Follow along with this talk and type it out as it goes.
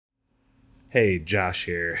Hey, Josh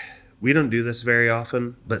here. We don't do this very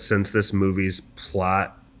often, but since this movie's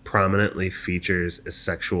plot prominently features a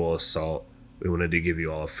sexual assault, we wanted to give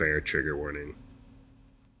you all a fair trigger warning.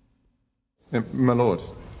 My lord.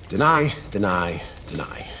 Deny, deny,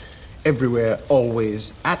 deny. Everywhere,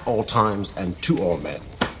 always, at all times, and to all men.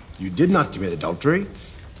 You did not commit adultery.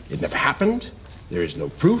 It never happened. There is no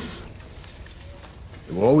proof.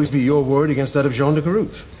 It will always be your word against that of Jean de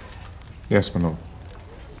Carouge. Yes, my lord.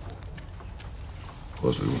 Of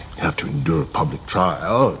course, we will have to endure a public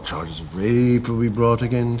trial. Charges of rape will be brought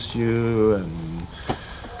against you, and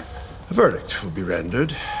a verdict will be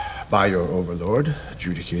rendered by your overlord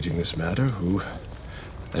adjudicating this matter, who,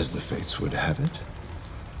 as the fates would have it,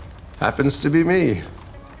 happens to be me.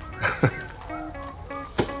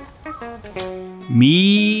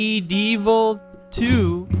 Medieval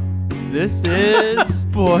 2. This is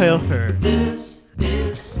spoiler. This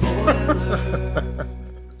is spoilers.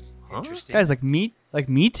 Interesting. Guys, like me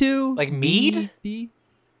too? Like mead?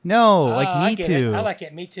 No, Oh, like I me get too. It. I like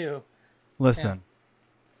it. Me too. Listen,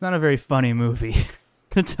 it's not a very funny movie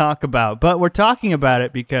to talk about, but we're talking about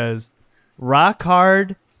it because rock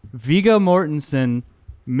hard Viggo Mortensen,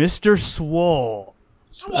 Mr. Swole,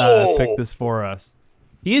 picked this for us.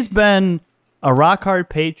 He's been a rock hard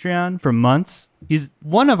Patreon for months. He's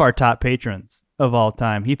one of our top patrons of all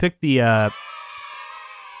time. He picked the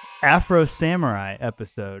Afro Samurai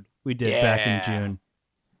episode we did back in June.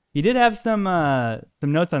 He did have some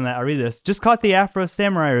notes on that. I'll read this. Just caught the Afro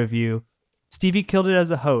Samurai review. Stevie killed it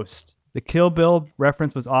as a host. The Kill Bill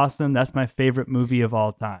reference was awesome. That's my favorite movie of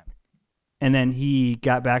all time. And then he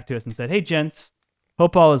got back to us and said, "Hey, gents,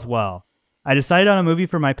 hope all is well. I decided on a movie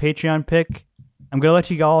for my Patreon pick. I'm going to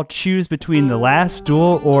let you all choose between The Last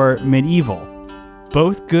Duel or Medieval.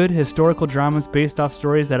 Both good historical dramas based off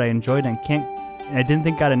stories that I enjoyed and I didn't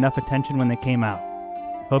think got enough attention when they came out.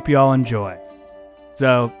 Hope you all enjoy."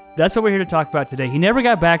 So that's what we're here to talk about today. He never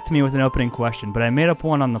got back to me with an opening question, but I made up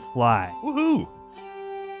one on the fly. Woohoo!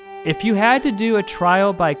 If you had to do a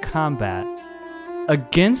trial by combat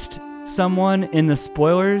against someone in the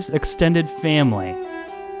spoilers extended family,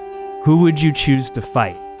 who would you choose to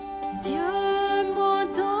fight?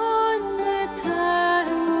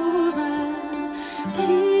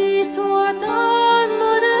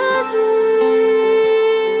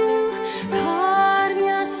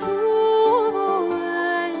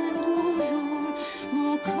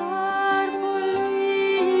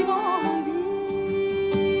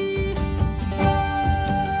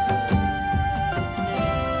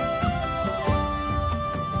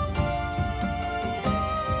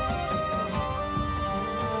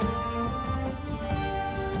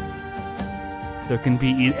 So it can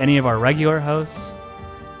be any of our regular hosts,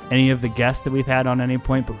 any of the guests that we've had on any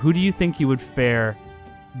point, but who do you think you would fare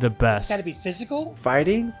the It's best? got to be physical.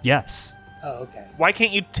 Fighting? Yes. Oh, okay. Why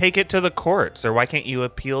can't you take it to the courts, or why can't you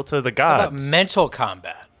appeal to the How about gods? mental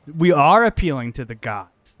combat? We are appealing to the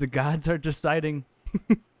gods. The gods are deciding.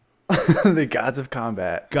 The gods of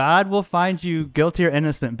combat. God will find you guilty or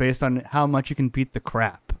innocent based on how much you can beat the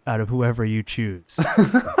crap out of whoever you choose.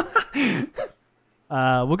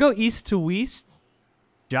 We'll go east to west.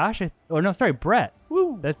 Josh, Brett.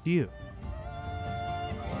 Woo, that's you.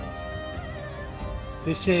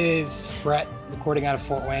 This is Brett recording out of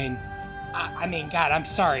Fort Wayne. I mean, God, I'm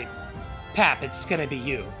sorry, Pap. It's gonna be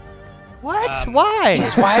you. What? Why?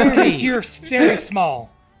 Because you're very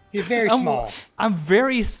small. You're very small. I'm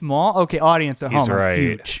very small. Okay, audience at He's home, I'm right.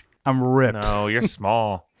 huge. I'm ripped. No, you're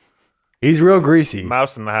small. He's real greasy.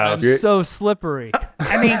 Mouse in the house. I'm so slippery.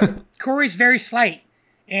 I mean, Corey's very slight,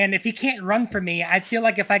 and if he can't run from me, I feel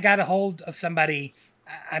like if I got a hold of somebody,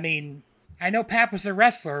 I mean, I know Pap was a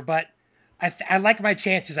wrestler, but I like my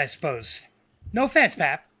chances, I suppose. No offense,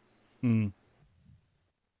 Pap.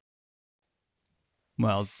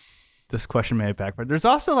 Well, this question may have backfired. There's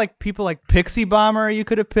also like people like Pixie Bomber you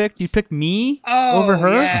could have picked. You picked me over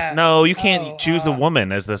her? Yeah. No, you can't choose a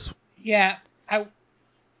woman as this. Yeah,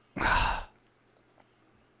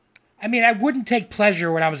 I mean, I wouldn't take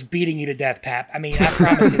pleasure when I was beating you to death, Pap. I mean, I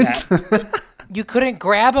promise you that. You couldn't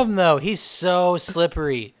grab him, though. He's so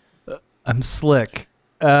slippery. I'm slick.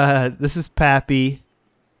 This is Pappy.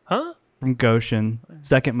 Huh? From Goshen,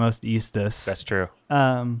 second most eastest. That's true.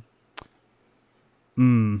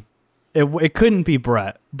 It couldn't be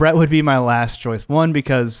Brett. Brett would be my last choice. One,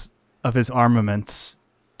 because of his armaments.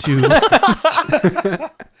 Two,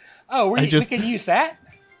 Oh, we can use that?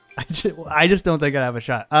 I just don't think I'd have a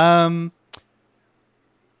shot.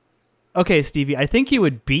 Okay, Stevie, I think you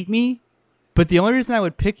would beat me, but the only reason I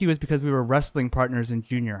would pick you is because we were wrestling partners in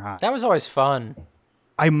junior high. That was always fun.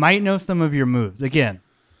 I might know some of your moves. Again,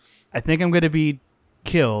 I think I'm going to be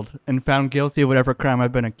killed and found guilty of whatever crime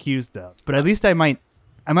I've been accused of. But at least I might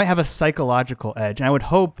have a psychological edge. And I would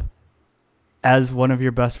hope, as one of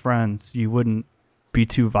your best friends, you wouldn't be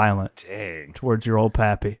too violent Dang. towards your old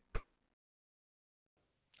pappy.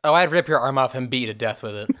 Oh, I'd rip your arm off and beat you to death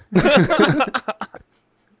with it.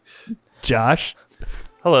 Josh?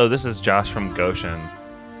 Hello, this is Josh from Goshen.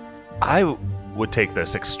 I would take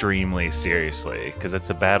this extremely seriously because it's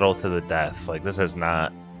a battle to the death. Like, this is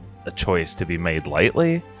not a choice to be made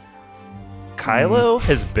lightly. Kylo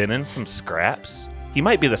has been in some scraps. He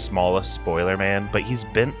might be the smallest spoiler man, but he's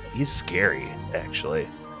scary, actually.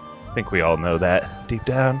 I think we all know that deep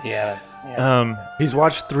down. Yeah. He's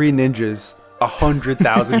watched Three Ninjas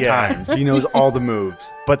 100,000 Yeah. times. He knows all the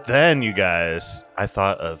moves. But then, you guys, I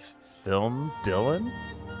thought of Film Dylan.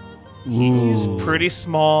 He's pretty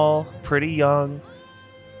small, pretty young.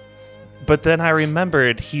 But then I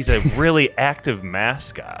remembered he's a really active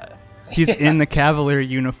mascot. He's in the Cavalier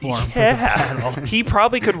uniform. Yeah. He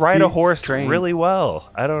probably could ride a He's horse trained. really well.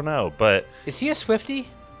 I don't know, but Is he a Swiftie?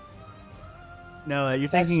 No, you're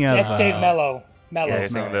That's, thinking of... that's Dave Mello. yeah, Mello.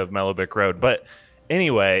 he's thinking of Mellowbrick Road. But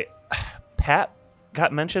anyway, Pat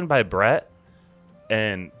got mentioned by Brett,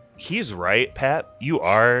 and he's right, Pat. You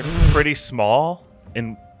are pretty small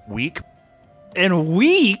and weak, And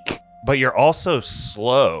weak? but you're also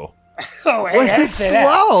slow. Oh, hey, I didn't say that.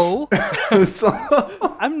 Slow?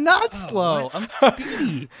 So, I'm not slow. I'm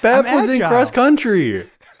speedy. Pep I'm was in agile. cross country.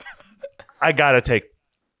 I gotta take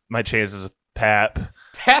my chances with Pap.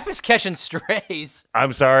 Pap is catching strays.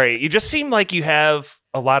 I'm sorry. You just seem like you have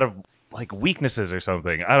a lot of like weaknesses or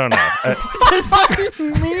something. I don't know. What does that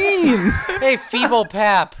mean? Hey, feeble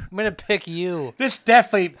Pap, I'm gonna pick you. This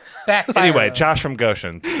definitely backfired. Anyway, Josh from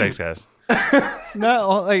Goshen. Thanks, guys.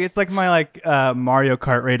 No, like it's like my Mario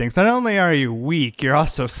Kart ratings. Not only are you weak, you're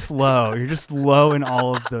also slow. You're just low in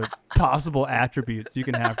all of the possible attributes you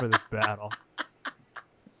can have for this battle.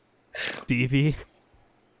 Stevie,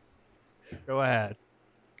 go ahead.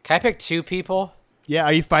 Can I pick two people? Yeah,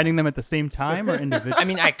 are you fighting them at the same time or individually? I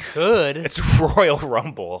mean, I could. It's Royal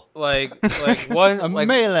Rumble. like one, a like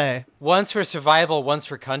melee. one's for survival, one's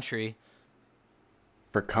for country.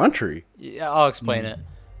 For country? Yeah, I'll explain it.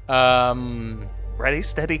 Ready,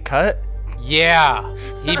 steady, cut. Yeah,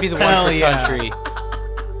 he'd be the one Hell for yeah. country.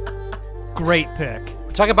 Great pick.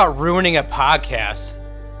 Talk about ruining a podcast.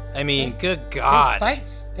 I mean, good God.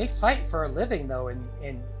 They fight for a living though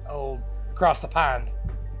in old across the pond.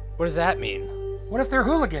 What does that mean? What if they're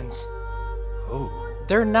hooligans?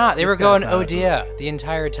 They're not. They were going oh dear the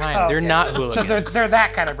entire time. Oh, They're okay. not So hooligans. they're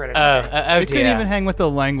that kind of British. oh They couldn't dear. even hang with the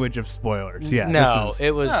language of spoilers. Yeah. No, this is-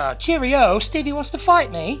 it was. Cheerio, Stevie wants to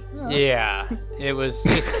fight me. Yeah, it was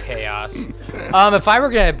just chaos. If I were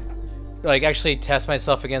gonna like actually test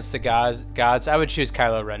myself against the gods, I would choose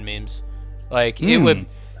Kylo Ren memes. Like it would.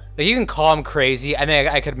 Like, you can call him crazy. I think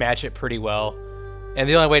I could match it pretty well. And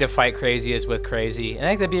the only way to fight crazy is with crazy. And I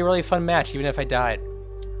think that'd be a really fun match, even if I died.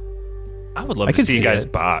 I would love I to can see you see guys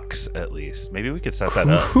it. box at least. Maybe we could set that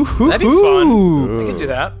up. That'd be fun. I could do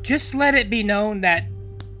that. Just let it be known that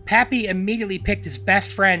Pappy immediately picked his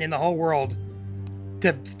best friend in the whole world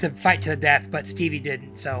to fight to the death, but Stevie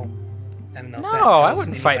didn't. So I don't know. if that No, I tells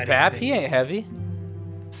wouldn't fight anybody Pap. anything. He ain't heavy.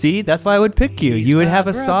 See, that's why I would pick you. He's You would my have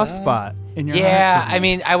a soft brother. spot in your Yeah, heart. I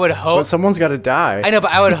mean, I would hope. But someone's got to die. I know,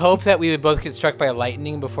 but I would hope that we would both get struck by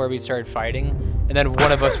lightning before we started fighting, and then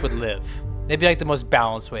one of us would live. That'd be like the most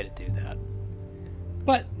balanced way to do that.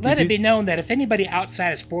 But let it be known that if anybody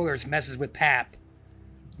outside of spoilers messes with Pap,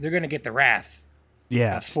 they're gonna get the wrath.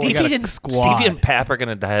 Yeah. Stevie We got a Stevie and, squad. Stevie and Pap are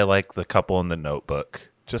gonna die like the couple in the Notebook.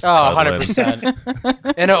 Just Oh, cuddling.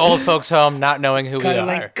 100%. In an old folks' home, not knowing who we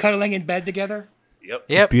are. Cuddling in bed together.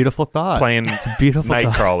 Yep. Beautiful thought. Playing It's a beautiful night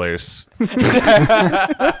thought. crawlers.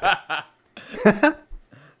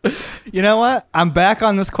 You know what? I'm back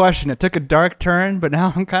on this question. It took a dark turn, but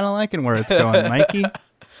now I'm kind of liking where it's going. Mikey,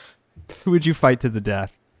 who would you fight to the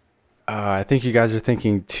death? I think you guys are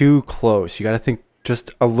thinking too close. You got to think just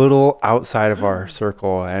a little outside of our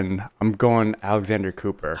circle, and I'm going Alexander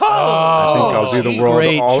Cooper. I think I'll do the world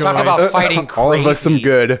Great all, choice. Talk about fighting all of us some crazy.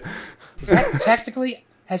 good. Is that technically,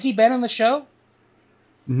 has he been on the show?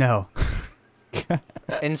 No.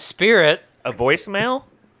 In spirit, A voicemail?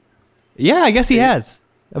 Yeah, I guess he has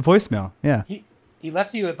a voicemail. Yeah. He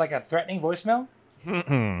left you with like a threatening voicemail?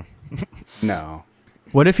 No.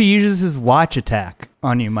 What if he uses his watch attack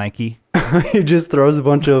on you, Mikey? He just throws a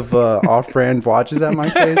bunch of off-brand watches at my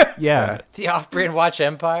face. Yeah. the off-brand watch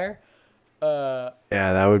empire. Yeah,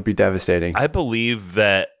 that would be devastating. I believe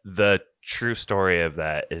that the true story of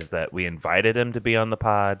that is that we invited him to be on the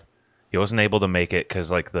pod. He wasn't able to make it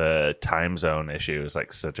because like the time zone issue is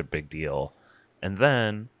like such a big deal. And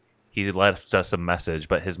then he left us a message,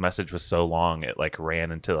 but his message was so long it like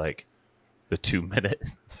ran into like the 2-minute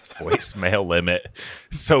voicemail limit.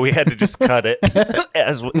 So we had to just cut it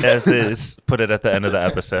as is, put it at the end of the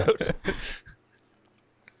episode.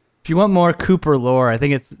 If you want more Cooper lore, I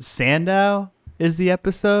think it's Sandow is the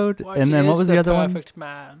episode. And then what was the other one? Perfect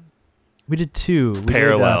man. We did 2. We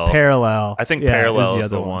Parallel. Did, Parallel. I think Yeah, Parallel is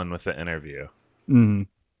other the one with the interview.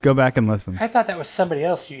 Go back and listen. I thought that was somebody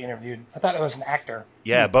else you interviewed. I thought it was an actor.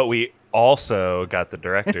 Yeah, but we also got the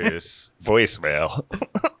director's voicemail.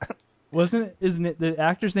 Isn't it the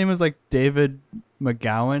actor's name was like David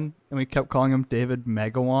McGowan, and we kept calling him David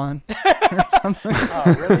Megawan or something.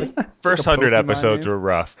 Oh, really? First 100 episodes were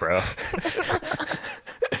rough, bro.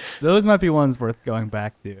 Those might be ones worth going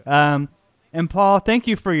back to. And Paul, thank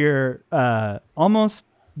you for your almost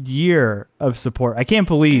year of support. I can't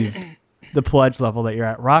believe the pledge level that you're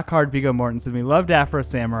at. Rock hard, Viggo Mortensen. We loved Afro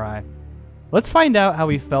Samurai. Let's find out how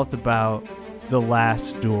we felt about The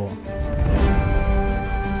Last Duel.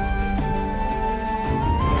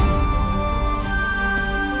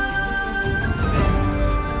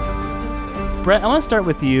 Brett, I want to start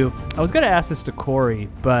with you. I was going to ask this to Corey,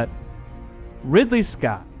 but Ridley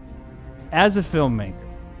Scott, as a filmmaker,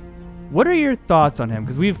 what are your thoughts on him?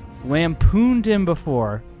 Because we've lampooned him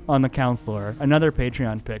before on The Counselor, another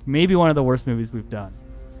Patreon pick, maybe one of the worst movies we've done.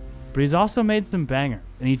 But he's also made some bangers,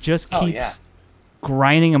 and he just keeps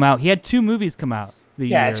grinding them out. He had 2 movies come out the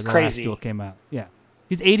year it's The crazy. Last Duel came out. Yeah.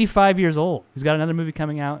 He's 85 years old. He's got another movie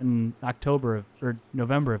coming out in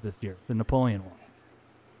November of this year, the Napoleon one.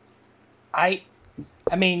 I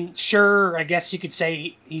mean, sure, I guess you could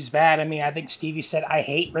say he's bad. I mean, I think Stevie said I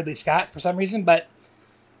hate Ridley Scott for some reason, but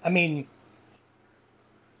I mean,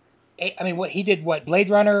 what he did, Blade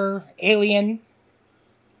Runner, Alien,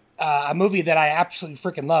 a movie that I absolutely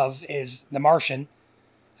freaking love is The Martian.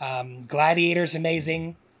 Gladiator's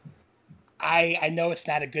amazing. I know it's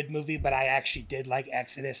not a good movie, but I actually did like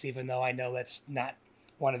Exodus, even though I know that's not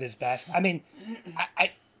one of his best. I mean,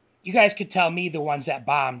 you guys could tell me the ones that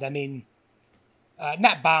bombed. I mean,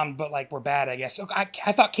 not bombed, but like were bad, I guess.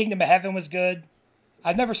 I thought Kingdom of Heaven was good.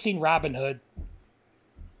 I've never seen Robin Hood.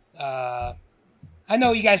 I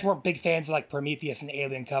know you guys weren't big fans of like Prometheus and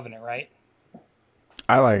Alien Covenant, right?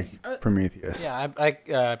 I like Prometheus. Yeah, I like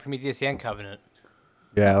Prometheus and Covenant.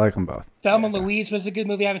 Yeah, I like them both. Thelma and Louise was a good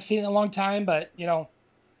movie. I haven't seen it in a long time, but you know,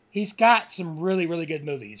 he's got some really, really good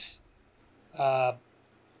movies. But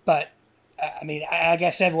I mean, I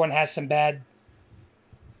guess everyone has some bad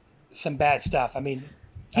stuff. I mean,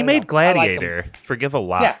 He I don't made know. I like Gladiator. him. Forgive a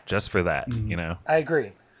lot Yeah. just for that, you know? I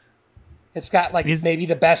agree. It's got like maybe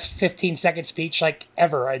the best 15-second speech like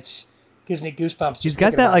ever. It's gives me goosebumps. He's just got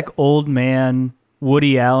thinking that about like it. old man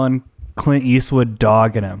Woody Allen, Clint Eastwood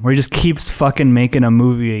dog in him, where he just keeps fucking making a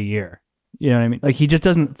movie a year. You know what I mean? Like he just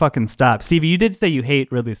doesn't fucking stop. Stevie, you did say you hate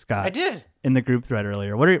Ridley Scott. I did. In the group thread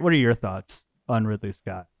earlier. What are your thoughts on Ridley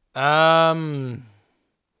Scott?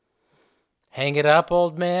 Hang it up,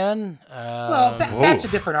 old man. Well, that's a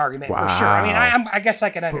diffdifferent argument for sure. I mean, I guess I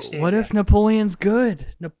can understand. What that. if Napoleon's good?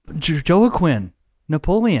 Joaquin,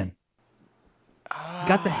 Napoleon. He's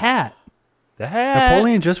got the hat. The hat.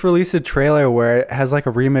 Napoleon just released a trailer where it has like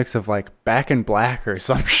a remix of like Back in Black or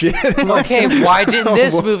some shit. Okay, why didn't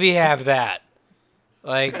this movie have that?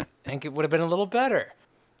 Like, I think it would have been a little better.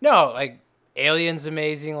 No, like, Alien's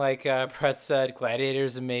amazing, like Brett said.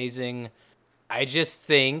 Gladiator's amazing. I just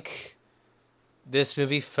think this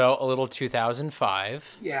movie felt a little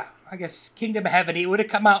 2005. Yeah, I guess Kingdom of Heaven. It would have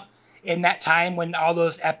come out in that time when all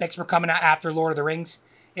those epics were coming out after Lord of the Rings.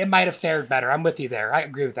 It might have fared better. I'm with you there. I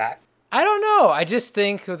agree with that. I don't know. I just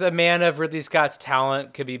think that a man of Ridley Scott's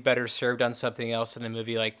talent could be better served on something else in a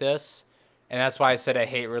movie like this. And that's why I said I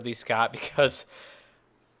hate Ridley Scott, because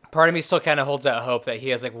part of me still kind of holds out hope that he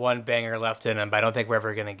has like one banger left in him, but I don't think we're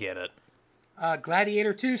ever going to get it.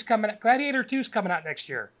 Gladiator 2's coming. Gladiator 2's coming out next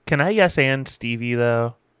year. Can I yes and Stevie,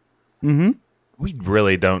 though? Mm-hmm. We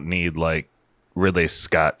really don't need, like, Ridley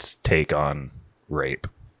Scott's take on rape.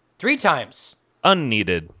 3 times.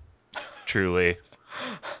 Unneeded, truly.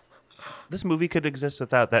 This movie could exist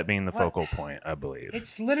without that being the focal point, I believe.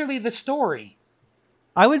 It's literally the story.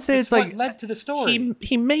 I would say it's what like led to the story.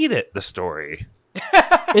 He made it the story.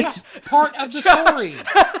 it's Part of the story.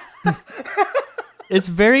 it's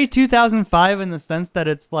very 2005 in the sense that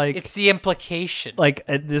it's like It's the implication. like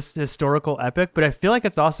this historical epic, but I feel like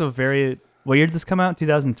it's also very. What year did this come out?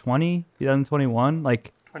 2020, 2021.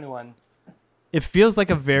 Like 21. it feels like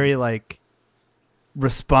a very like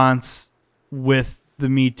response with the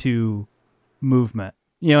Me Too movement.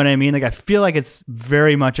 You know what I mean? Like I feel like it's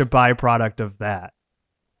very much a byproduct of that.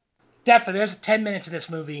 Definitely. There's 10 minutes of this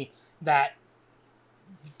movie that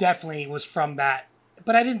definitely was from that.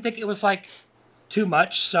 But I didn't think it was like too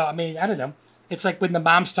much. So I mean, I don't know. It's like when the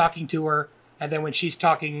mom's talking to her, and then when she's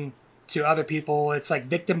talking to other people, it's like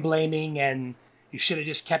victim blaming, and you should have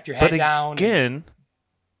just kept your head But down. again,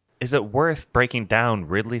 is it worth breaking down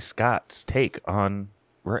Ridley Scott's take on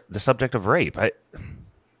the subject of rape?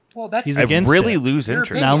 Well, that's He's I against really it. lose Your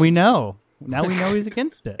interest. opinion. Now we know. Now we know he's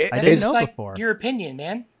against it. I that's didn't just know like before. your opinion,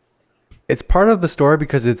 man. It's part of the story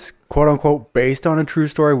because it's quote unquote based on a true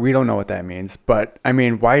story. We don't know what that means. But I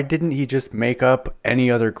mean, why didn't he just make up any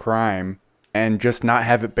other crime and just not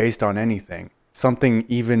have it based on anything? Something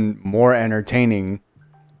even more entertaining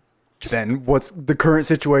than what's the current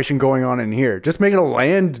situation going on in here. Just make it a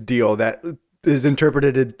land deal that is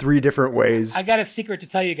interpreted in 3 different ways. I got a secret to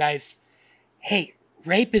tell you guys. Hey,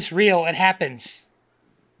 rape is real. It happens.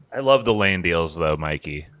 I love the land deals, though,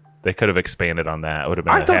 Mikey. They could have expanded on that. It would have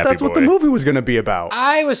been I a thought happy that's what the boy. movie was going to be about.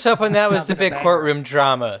 I was hoping that was Sounds the like a big banger. courtroom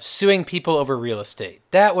drama, suing people over real estate.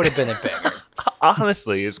 That would have been a banger.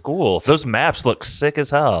 Honestly, it's cool. Those maps look sick as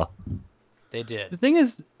hell. They The did. thing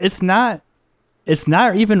is, it's not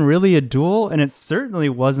even really a duel, and it certainly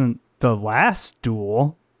wasn't the last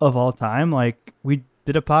duel of all time. Like, we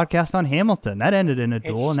did a podcast on Hamilton. That ended in a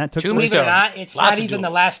duel, and that took Tombstone. place. Believe it or not, it's Lots not of even the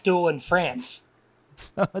duels. last duel in France.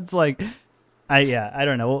 So it's like, I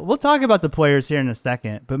don't know. We'll talk about the players here in a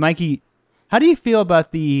second. But Mikey, how do you feel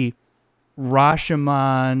about the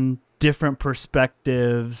Rashomon different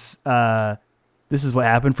perspectives? This is what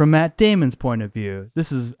happened from Matt Damon's point of view.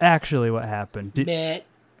 This is actually what happened. Matt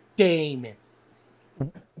Damon.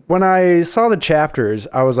 When I saw the chapters,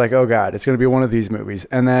 I was like, oh God, it's going to be one of these movies.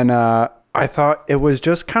 And then I thought it was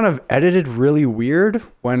just kind of edited really weird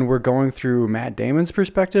when we're going through Matt Damon's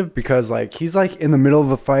perspective, because like he's like in the middle of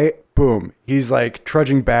the fight, boom, he's like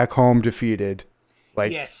trudging back home defeated.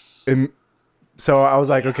 Like, Yes. so I was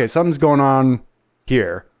like, okay, something's going on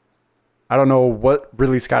here. I don't know what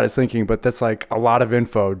Ridley Scott is thinking, but that's like a lot of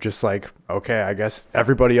info. Just like, okay, I guess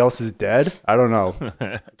everybody else is dead. I don't know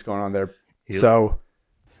what's going on there. So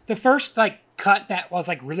The first like cut that was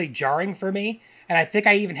like really jarring for me, and I think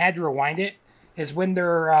I even had to rewind it, is when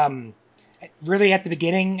they're really at the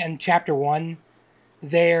beginning in chapter 1,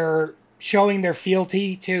 they're showing their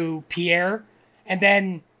fealty to Pierre, and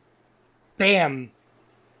then bam,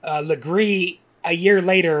 Legree a year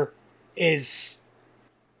later is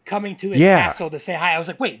coming to his castle to say hi. I was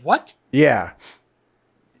like, wait, what? yeah,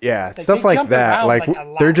 stuff they like jumped that. around, Like like, a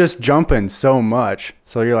lot. they're just jumping so much.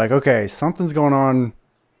 So you're like, okay, something's going on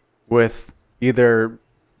with either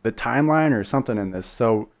the timeline or something in this.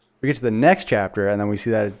 So we get to the next chapter, and then we see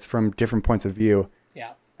that it's from different points of view.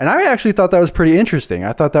 Yeah, And I actually thought that was pretty interesting.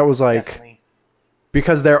 I thought that was like, definitely.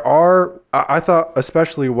 because I thought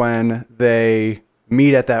especially when they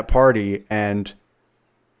meet at that party and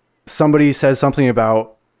somebody says something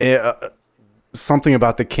about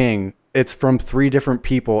the king, it's from 3 different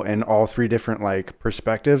people in all 3 different like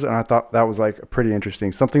perspectives. And I thought that was like pretty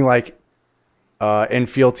interesting. Something like in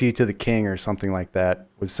fealty to the king or something like that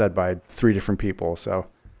was said by 3 different people. So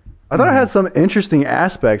I thought it had some interesting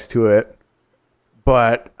aspects to it,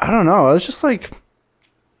 but I don't know. I was just like,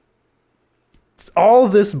 all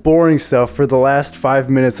this boring stuff for the last 5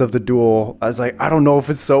 minutes of the duel. I was like, I don't know if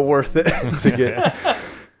it's so worth it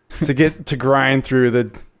to grind through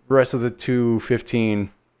the rest of the 2:15.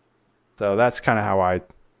 So that's kind of how I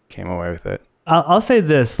came away with it. I'll say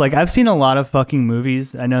this: like, I've seen a lot of fucking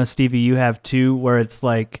movies. I know Stevie, you have too, where it's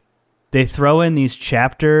like they throw in these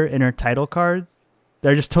chapter inner title cards.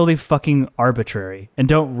 They're just totally fucking arbitrary and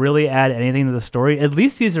don't really add anything to the story. At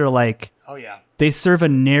least these are like, Oh yeah. they serve a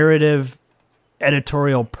narrative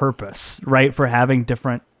editorial purpose, right? For having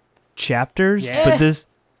different chapters. Yeah. But this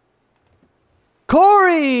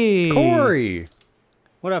Corey!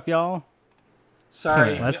 What up, y'all?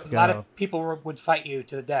 Sorry, Let's a lot go. of people would fight you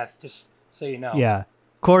to the death, just so you know. Yeah.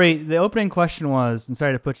 Corey, the opening question was, and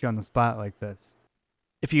sorry to put you on the spot like this,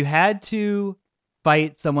 if you had to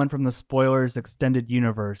fight someone from the Spoilers extended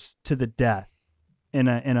universe to the death in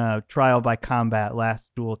a trial by combat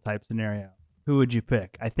last duel type scenario, who would you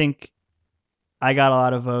pick? I think I got a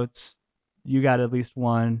lot of votes. You got at least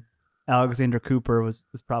one. Alexander Cooper was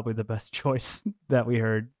probably the best choice that we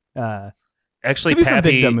heard. Actually, Could be from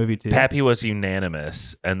Big Dumb Movie, too. Pappy was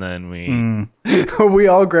unanimous, and then we We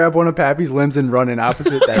all grab one of Pappy's limbs and run in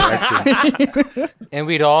opposite directions. And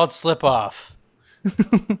we'd all slip off.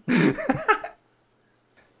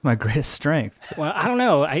 My greatest strength. Well, I don't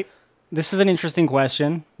know. This is an interesting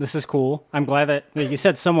question. This is cool. I'm glad that you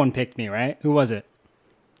said someone picked me, right? Who was it?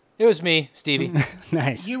 It was me, Stevie.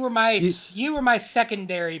 Nice. You were my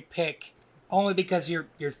secondary pick only because you're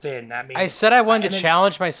thin. I mean, I said I wanted and to then-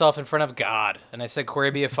 challenge myself in front of God, and I said Corey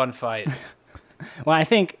would be a fun fight. Well, I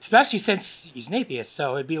think especially since he's an atheist,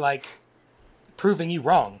 so it'd be like proving you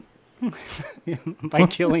wrong. by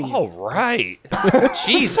killing you, All right.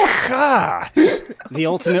 Jesus. God. the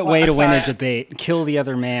ultimate way to win a sorry. debate, kill the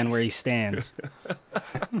other man where he stands.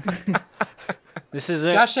 This is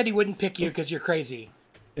it. Josh said he wouldn't pick you because you're crazy.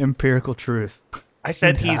 Empirical truth. I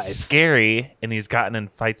said he's Nice. scary and he's gotten in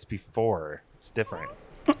fights before. It's different.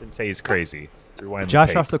 Didn't say he's crazy. Rewind the Josh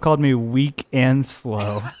tape. also called me weak and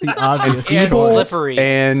slow. The obvious And choice. slippery.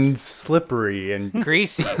 And slippery and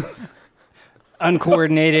Greasy.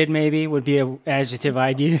 Uncoordinated, maybe, would be an adjective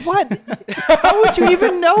I'd use. What? How would you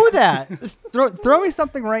even know that? Throw me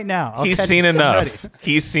something right now. I'll He's catch seen it. I'm enough. ready.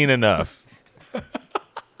 He's seen enough.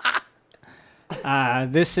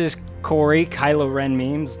 This is Corey, Kylo Ren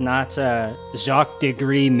memes, not Jacques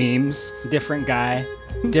Degree memes. Different guy,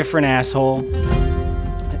 different asshole.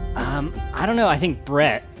 I don't know. I think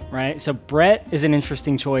Brett, right? So Brett is an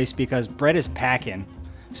interesting choice because Brett is packing.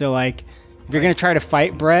 So, like, if you're going to try to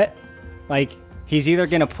fight Brett, like, he's either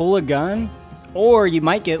going to pull a gun or you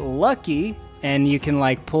might get lucky and you can,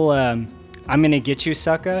 like, pull a I'm going to get you,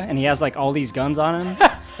 sucker. And he has, like, all these guns on him.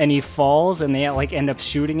 And he falls, and they like end up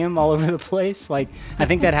shooting him all over the place. Like I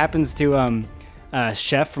think that happens to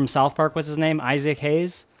Chef from South Park. What's his name? Isaac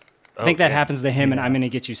Hayes. I think that Okay. happens to him. And I'm gonna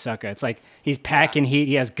get you, sucker. It's like he's packing heat.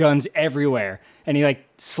 He has guns everywhere, and he like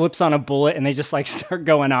slips on a bullet, and they just like start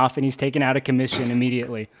going off, and he's taken out of commission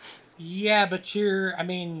immediately. Yeah, but I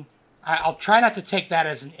mean, I'll try not to take that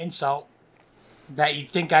as an insult. That you'd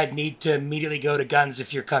think I'd need to immediately go to guns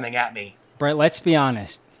if you're coming at me. Brett, let's be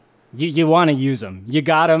honest. You want to use them. You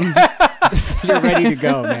got them. You're ready to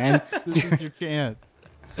go, man. This is your chance.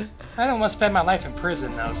 I don't want to spend my life in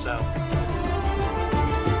prison though, so.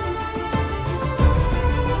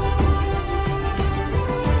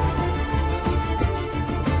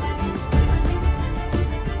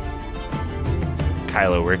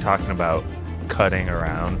 Kylo, we're talking about cutting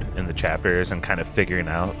around in the chapters and kind of figuring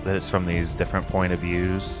out that it's from these different point of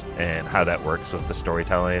views and how that works with the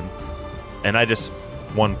storytelling. And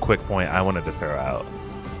one quick point I wanted to throw out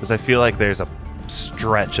was I feel like there's a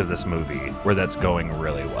stretch of this movie where that's going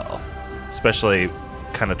really well, especially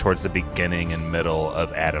kind of towards the beginning and middle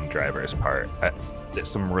of Adam Driver's part. There's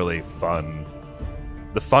some really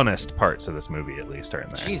the funnest parts of this movie at least are in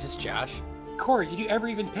there. Jesus, Josh. Corey, did you ever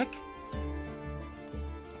even pick?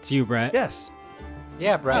 It's you, Brett. Yes.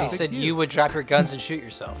 Yeah, Brett, Oh. you said you would drop your guns and shoot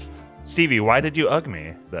yourself. Stevie, why did you ugg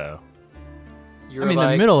me though? You I were mean, like,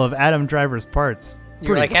 the middle of Adam Driver's parts. you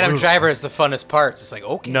were like, pretty Adam brutal. Driver is the funnest parts. It's like,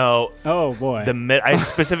 okay. No, Oh boy. I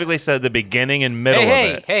specifically said the beginning and middle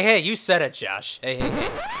Hey, of it. hey, you said it, Josh. Hey.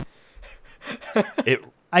 It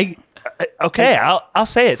I okay, I'll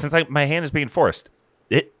say it since my hand is being forced.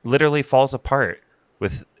 It literally falls apart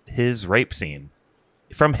with his rape scene.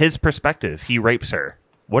 From his perspective, he rapes her.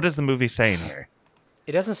 What is the movie saying here?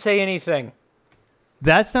 It doesn't say anything.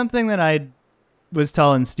 That's something that I was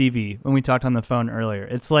telling Stevie when we talked on the phone earlier.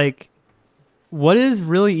 It's like, what is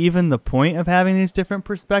really even the point of having these different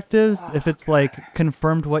perspectives if it's like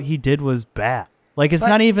confirmed what he did was bad? Like, it's But-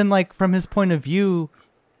 not even like from his point of view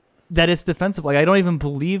that it's defensible. Like, I don't even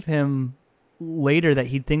believe him later that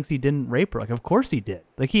he thinks he didn't rape her. Like, of course he did.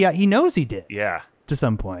 Like, he knows he did Yeah. to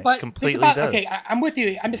some point. But Completely think about, does. okay, I'm with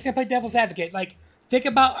you. I'm just gonna play devil's advocate. Like, think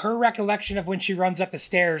about her recollection of when she runs up the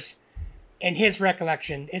stairs, and his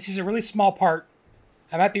recollection. This is a really small part.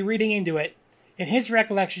 I might be reading into it. In his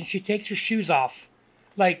recollection, she takes her shoes off.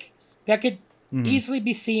 Like, that could easily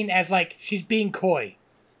be seen as like she's being coy.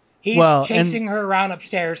 He's Well, chasing her around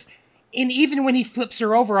upstairs, and even when he flips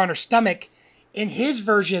her over on her stomach, in his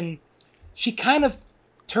version, she kind of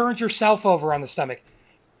turns herself over on the stomach,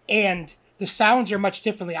 and the sounds are much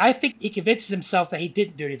differently. I think he convinces himself that he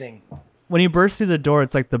didn't do anything. When he bursts through the door,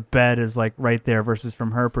 it's like the bed is like right there versus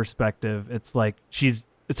from her perspective, it's like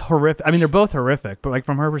it's horrific. I mean, they're both horrific, but like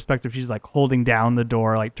from her perspective, she's like holding down the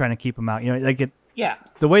door, like trying to keep him out. You know, like Yeah.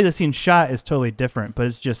 the way the scene's shot is totally different, but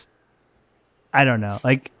it's just, I don't know.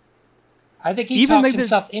 Like, I think he Even talks like the-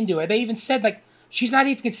 himself into it. They even said, like, she's not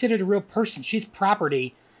even considered a real person. She's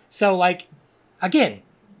property. So, like, again,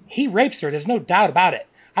 he rapes her. There's no doubt about it.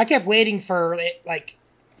 I kept waiting for, it, like,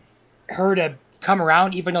 her to come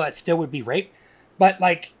around, even though that still would be rape. But,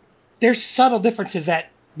 like, there's subtle differences that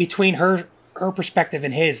between her perspective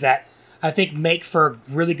and his that I think make for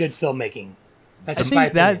really good filmmaking. That's I just my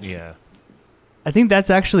think that's- opinion. Yeah. I think that's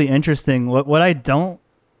actually interesting. What I don't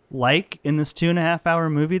like in this 2.5 hour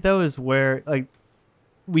movie though is where like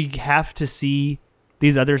we have to see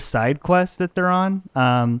these other side quests that they're on.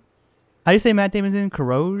 How do you say Matt Damon's name?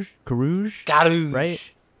 Carouge? Garouge.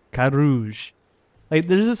 Right? Carouge. Like,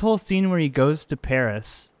 there's this whole scene where he goes to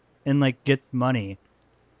Paris and, like, gets money.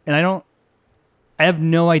 And I have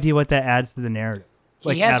no idea what that adds to the narrative.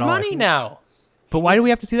 Like, He has at all. money now. But why do we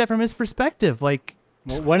have to see that from his perspective? Like,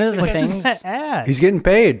 Well, one of the what does things that add? He's getting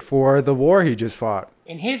paid for the war he just fought.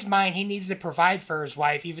 In his mind, he needs to provide for his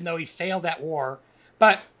wife, even though he failed at war.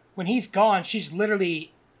 But when he's gone, she's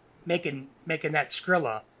literally making that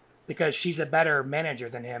Skrilla because she's a better manager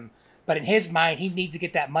than him. But in his mind, he needs to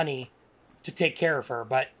get that money to take care of her.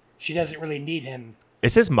 But she doesn't really need him.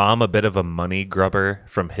 Is his mom a bit of a money grubber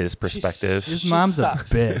from his perspective? His She mom's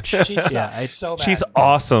sucks. a bitch. She sucks so bad. She's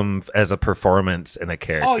awesome as a performance and a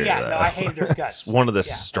character. Oh, yeah. though. No, I hated her guts. It's one of the Yeah, for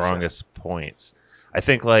sure. strongest points. I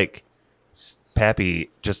think, like, Pappy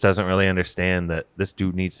just doesn't really understand that this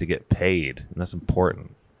dude needs to get paid, and that's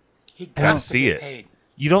important. He Gotta got to see get it. paid.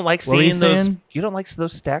 You don't like What were you seeing those? saying? You don't like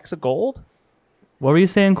those stacks of gold? What were you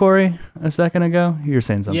saying, Corey, a second ago? You were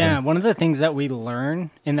saying something. Yeah, one of the things that we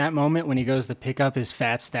learn in that moment when he goes to pick up his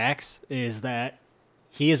fat stacks is that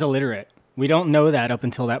he is illiterate. We don't know that up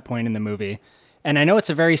until that point in the movie. And I know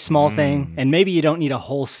it's a very small thing, and maybe you don't need a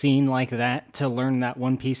whole scene like that to learn that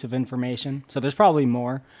one piece of information. So there's probably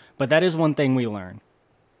more, but that is one thing we learn.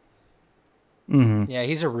 Yeah,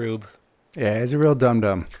 he's a rube. Yeah, he's a real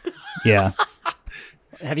dum-dum. Yeah.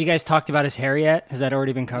 Have you guys talked about his hair yet? Has that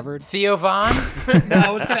already been covered? Theo Vaughn? No,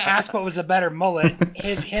 I was going to ask what was a better mullet,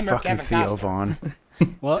 him or Fucking Kevin Theo Costner. Vaughn.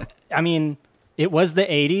 Well, I mean, it was the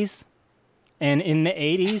 80s, and in the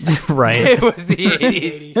 80s, Right. It was the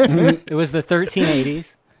 80s. 80s. it was the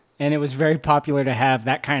 1380s, and it was very popular to have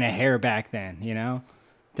that kind of hair back then, you know?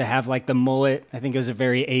 To have like the mullet, I think it was a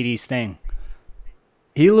very 80s thing.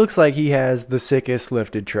 He looks like he has the sickest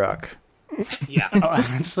lifted truck. Yeah. Oh, He's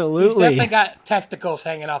absolutely. definitely got testicles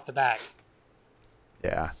hanging off the back.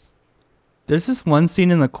 Yeah. There's this one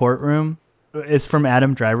scene in the courtroom. It's from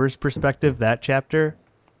Adam Driver's perspective, that chapter,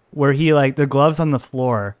 where he, like, the glove's on the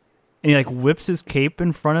floor, and he, like, whips his cape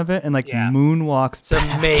in front of it and, like, Yeah. moonwalks. It's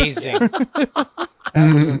amazing.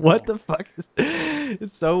 What the fuck?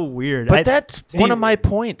 It's so weird. But that's one Steve- of my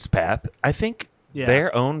points, Pap. I think Yeah.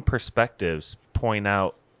 their own perspectives point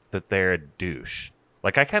out that they're a douche.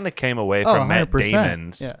 Like, I kind of came away Oh, from Matt 100%.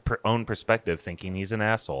 Damon's Yeah. own perspective thinking he's an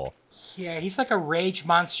asshole. Yeah, he's like a rage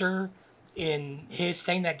monster in his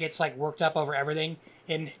thing that gets like worked up over everything.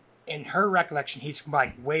 In her recollection, he's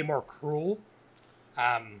like way more cruel.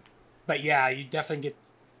 But yeah, you definitely get.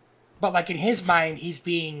 But like in his mind, he's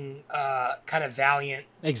being kind of valiant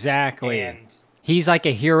Exactly. and He's like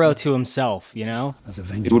a hero to himself, you know?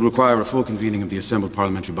 It would require a full convening of the assembled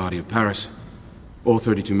parliamentary body of Paris, all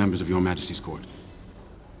 32 members of your Majesty's court.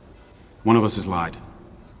 One of us has lied.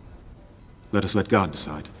 Let us let God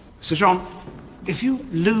decide. Sir John, if you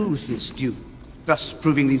lose this duel, thus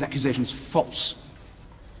proving these accusations false,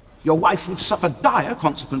 your wife would suffer dire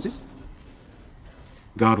consequences.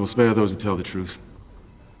 God will spare those who tell the truth,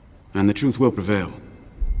 and the truth will prevail.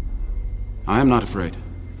 I am not afraid.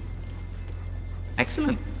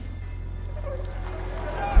 Excellent.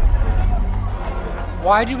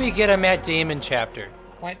 Why do we get a Matt Damon chapter?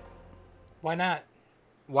 why not?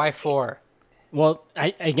 Why 4? Well,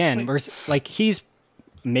 he's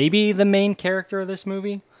maybe the main character of this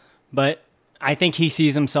movie, but I think he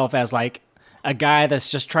sees himself as like a guy that's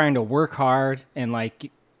just trying to work hard and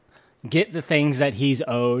like get the things that he's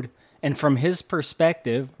owed. And from his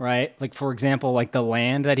perspective, right? Like, for example, like the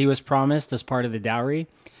land that he was promised as part of the dowry.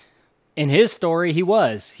 In his story, he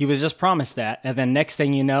was just promised that. And then next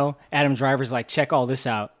thing you know, Adam Driver's like, check all this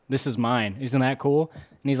out. This is mine. Isn't that cool?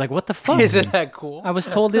 And he's like, what the fuck? Isn't that cool? I was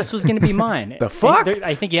told this was going to be mine. The fuck?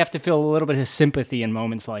 I think you have to feel a little bit of sympathy in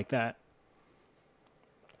moments like that.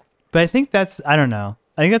 But I think I don't know.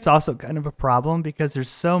 I think that's also kind of a problem because there's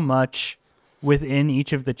so much within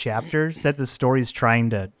each of the chapters that the story's trying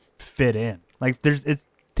to fit in. Like it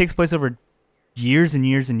takes place over years and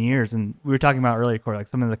years and years. And we were talking about earlier, Corey, like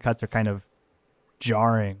some of the cuts are kind of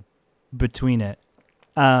jarring between it.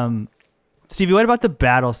 Stevie, what about the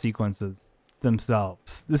battle sequences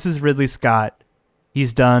themselves? This is Ridley Scott.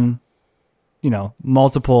 He's done,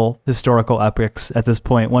 multiple historical epics at this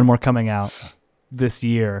point. One more coming out this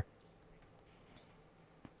year.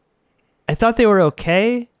 I thought they were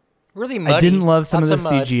okay. Really muddy. I didn't love some Lots of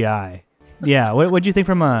the mud. CGI. Yeah, what do you think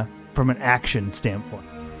from an action standpoint?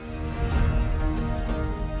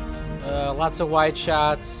 Lots of wide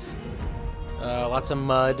shots. Lots of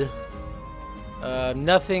mud.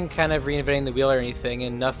 Nothing kind of reinventing the wheel or anything,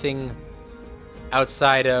 and nothing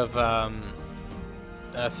outside of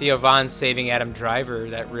Theo Vaughn saving Adam Driver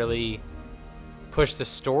that really pushed the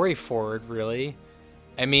story forward, really.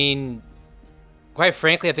 I mean, Quite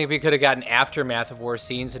frankly, I think we could have gotten aftermath of war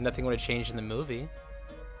scenes and nothing would have changed in the movie.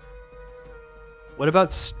 What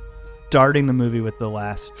about starting the movie with the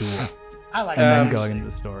last duel I like and that. then going into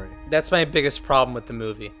the story? That's my biggest problem with the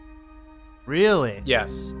movie. Really?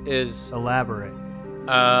 Yes, is Elaborate.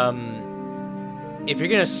 if you're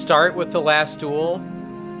gonna start with the last duel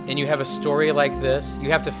and you have a story like this,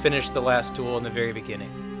 you have to finish the last duel in the very beginning.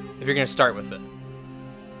 If you're gonna start with it,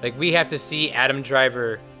 like we have to see Adam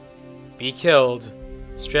Driver be killed,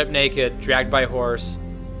 stripped naked, dragged by a horse,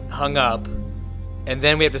 hung up, and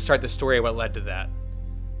then we have to start the story of what led to that.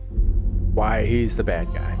 Why he's the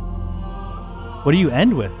bad guy. What do you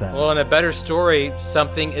end with then? Well, in a better story,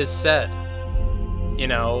 something is said. You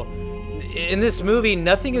know, in this movie,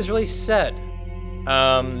 nothing is really said.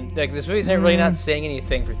 Like this movie's really not saying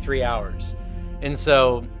anything for 3 hours, and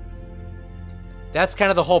so that's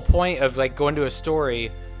kind of the whole point of like going to a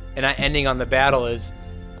story and not ending on the battle. Is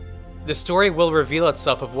the story will reveal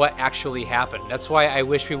itself of what actually happened. That's why I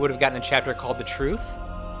wish we would have gotten a chapter called The Truth.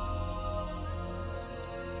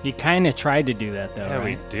 He kind of tried to do that, though, Yeah,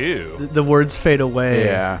 right? we do. The words fade away.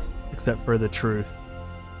 Yeah. Except for the truth.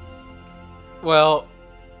 Well,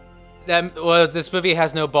 this movie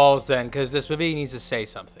has no balls then, because this movie needs to say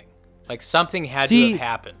something. Like something had to have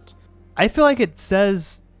happened. I feel like it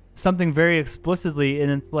says something very explicitly,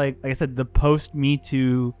 and it's like I said, the post Me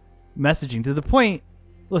Too messaging to the point.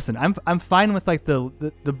 Listen, I'm fine with like the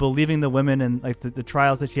believing the women and like the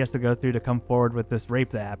trials that she has to go through to come forward with this rape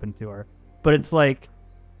that happened to her, but it's like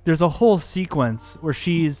there's a whole sequence where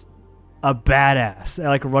she's a badass at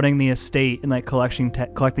like running the estate and like collecting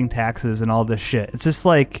taxes and all this shit. It's just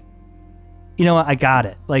like, you know what? I got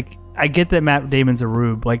it. Like I get that Matt Damon's a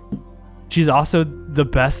rube. Like she's also the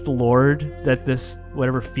best lord that this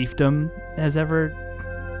whatever fiefdom has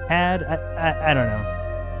ever had. I don't know.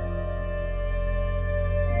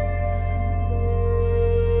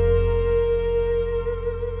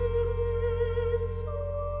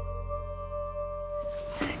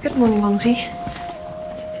 Good morning, Henri.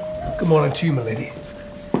 Good morning to you, my lady.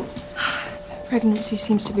 Pregnancy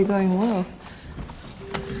seems to be going well.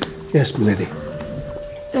 Yes, my lady.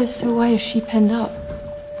 So why is she penned up?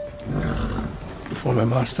 Before my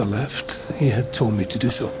master left, he had told me to do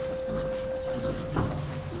so.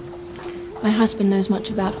 My husband knows much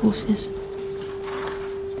about horses.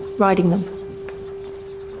 Riding them.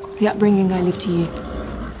 The upbringing I leave to you.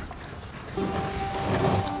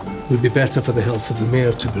 It would be better for the health of the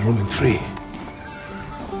mare to be roaming free.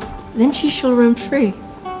 Then she shall roam free.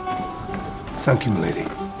 Thank you, my lady.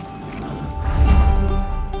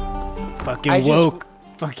 Fucking woke.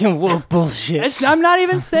 Fucking woke bullshit. I'm not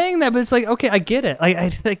even saying that, but it's like, okay, I get it.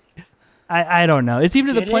 I don't know. It's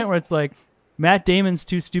even to the point where it's like, Matt Damon's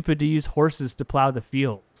too stupid to use horses to plow the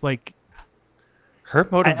fields. Like, her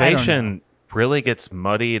motivation really gets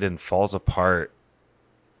muddied and falls apart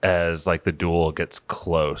as like the duel gets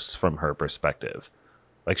close from her perspective.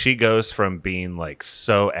 Like she goes from being like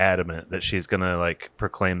so adamant that she's gonna like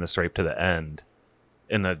proclaim this rape to the end,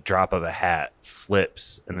 in a drop of a hat,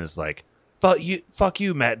 flips and is like, fuck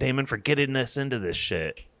you, Matt Damon, for getting us into this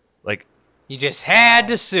shit. Like, you just had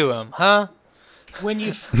to sue him, huh? When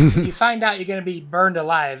you find out you're gonna be burned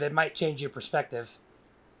alive, it might change your perspective.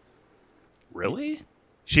 Really?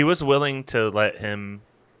 She was willing to let him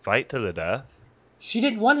fight to the death. She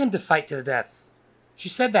didn't want him to fight to the death. She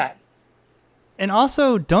said that. and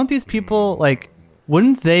also, don't these people like?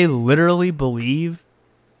 Wouldn't they literally believe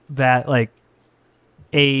that like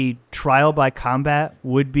a trial by combat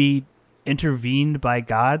would be intervened by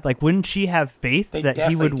God? Like, wouldn't she have faith that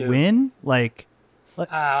he would win? Like,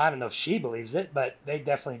 I don't know if she believes it, but they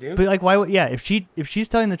definitely do. but like, why would if she's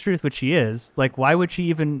telling the truth, which she is, like, why would she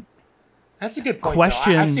even? That's a good point.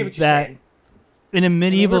 Question I see what you're that saying. In a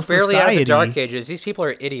medieval we're barely society, out of the Dark Ages. These people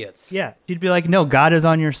are idiots. Yeah, she'd be like, "No, God is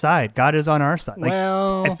on your side. God is on our side." Like,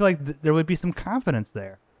 Well, I feel like there would be some confidence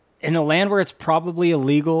there. in a land where it's probably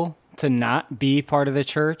illegal to not be part of the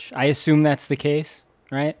church, I assume that's the case,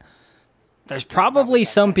 right? There's probably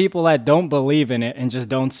some people that don't believe in it and just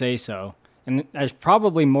don't say so. And there's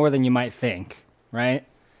probably more than you might think, right?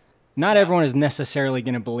 Not everyone is necessarily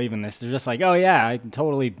going to believe in this. They're just like, oh, yeah, I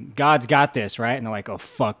totally, God's got this, right? And they're like, oh,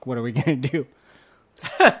 fuck, what are we going to do?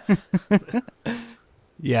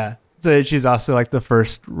 Yeah. So she's also like the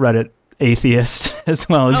first Reddit atheist as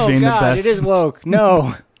well as being God, the best. it is woke.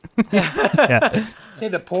 No. Yeah. Say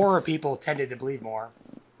the poorer people tended to believe more.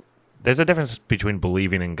 There's a difference between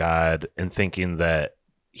believing in God and thinking that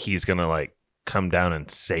he's going to like come down and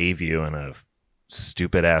save you in a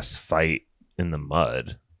stupid ass fight in the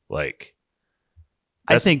mud. Like,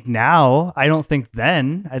 I think now. I don't think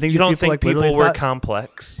then. I think You these don't think literally people were thought-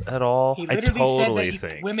 complex at all? He I literally totally said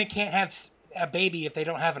that think. women can't have a baby if they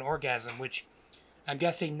don't have an orgasm, which I'm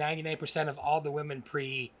guessing 99% of all the women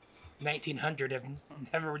pre 1900 have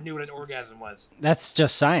never knew what an orgasm was. That's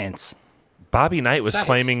just science. Bobby Knight was Science.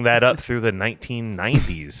 claiming that up through the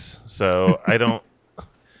 1990s. So I don't.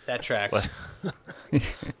 That tracks.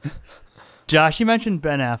 Josh, you mentioned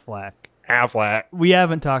Ben Affleck. Affleck. We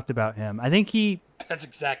haven't talked about him. I think he That's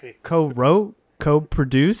exactly. co-wrote,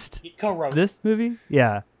 co-produced He co-wrote. this movie.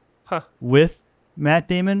 Yeah, Huh. with Matt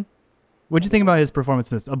Damon. What'd you think about his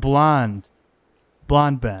performance in this? A blonde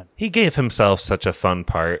Ben. He gave himself such a fun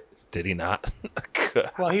part, did he not?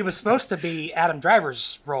 Well, he was supposed to be Adam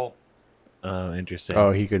Driver's role, Oh, interesting.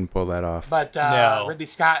 Oh, he couldn't pull that off. but No. Ridley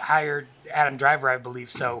Scott hired Adam Driver, I believe.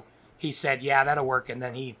 So he said, "Yeah, that'll work," and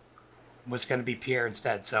then he was going to be Pierre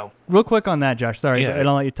instead. So Real quick on that, Josh. Sorry, Yeah. and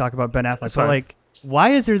I'll let you talk about Ben Affleck. That's But fine. like, why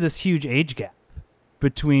is there this huge age gap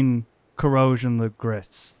between Carouge and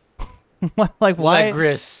Legris? Like, why?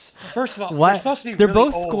 Legris. first of all, Why? they're supposed to be They're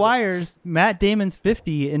really both old. squires. Matt Damon's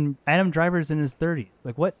 50 and Adam Driver's in his 30s.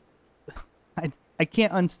 Like, what? I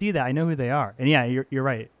can't unsee that. I know who they are. And yeah, you're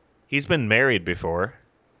right. He's been married before,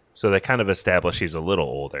 so they kind of establish he's a little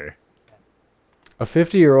older. A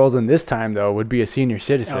 50-year-old in this time, though, would be a senior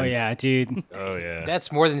citizen. Oh yeah, dude. Oh, yeah.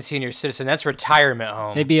 That's more than senior citizen. That's retirement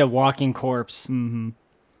home. They'd be a walking corpse.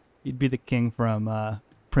 He'd be the king from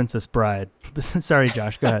Princess Bride. Sorry,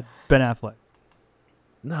 Josh. Go ahead. Ben Affleck.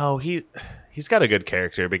 No, he's got a good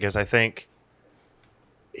character because I think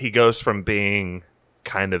he goes from being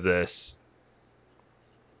kind of this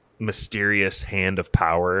mysterious hand of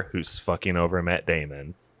power who's fucking over Matt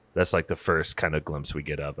Damon. That's like the first kind of glimpse we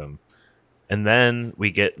get of him. And then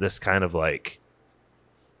we get this kind of like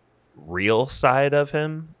real side of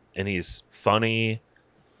him, and he's funny,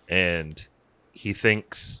 and he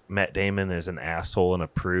thinks Matt Damon is an asshole and a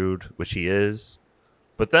prude, which he is.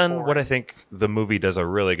 But then what I think the movie does a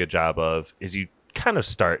really good job of is you kind of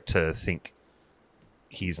start to think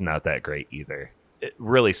he's not that great either.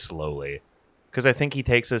 Really slowly. Because I think he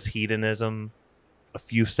takes his hedonism a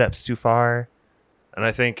few steps too far. And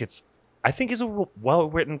I think he's a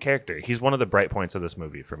well-written character. He's one of the bright points of this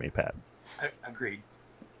movie for me, Pat. Agreed.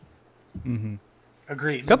 Mm-hmm.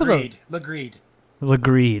 Agreed. Couple of- Agreed.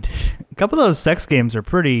 Agreed. A couple of those sex games are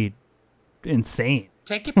pretty insane.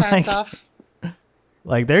 Take your pants Like- off.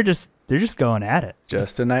 Like they're just going at it.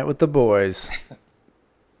 Just a night with the boys.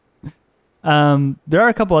 There are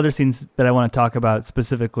a couple other scenes that I want to talk about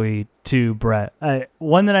specifically to Brett.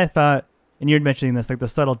 One that I thought, and you were mentioning this, like the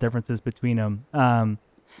subtle differences between them.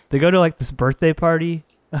 They go to like this birthday party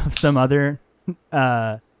of some other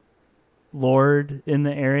lord in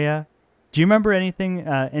the area. Do you remember anything,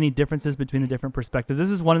 any differences between the different perspectives? This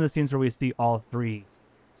is one of the scenes where we see all three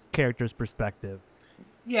characters' perspective.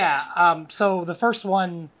 Yeah. So the first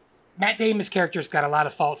one, Matt Damon's character's got a lot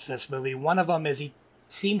of faults in this movie. One of them is he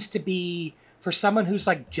seems to be, for someone who's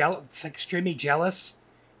like extremely jealous,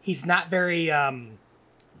 he's not very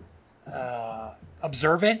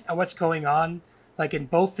observant of what's going on. Like in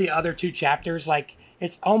both the other two chapters, like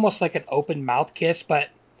it's almost like an open mouth kiss, but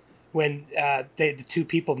when the two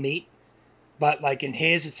people meet. But like in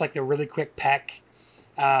his, it's like a really quick peck.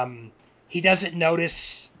 He doesn't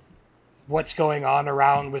notice what's going on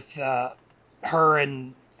around with her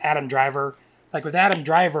and Adam Driver. Like with Adam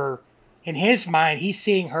Driver, in his mind, he's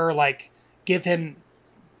seeing her like give him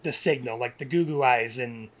the signal, like the goo goo eyes,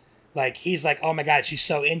 and like he's like, oh my god, she's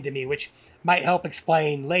so into me, which might help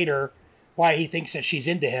explain later why he thinks that she's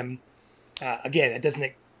into him. Again, it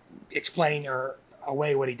doesn't explain or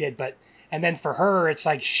away what he did, but and then for her, it's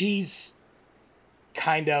like she's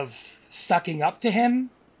kind of sucking up to him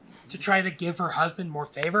to try to give her husband more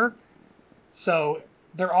favor. So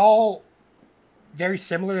they're all very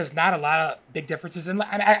similar. There's not a lot of big differences. And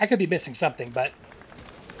I could be missing something, but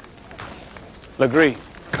Legree.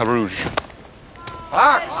 Carouge.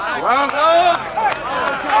 Let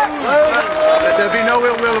there be no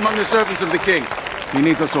ill will among the servants of the king. He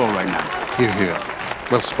needs us all right now. Here, here.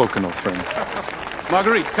 Well spoken, old friend.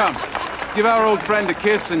 Marguerite, come. Give our old friend a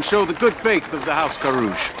kiss and show the good faith of the House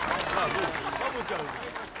Carouge.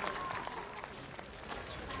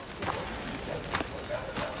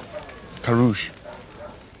 Carouge.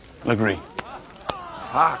 Legree.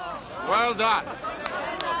 Pax. Well done.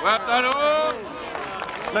 Well done, all.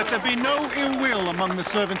 Let there be no ill will among the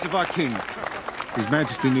servants of our king. His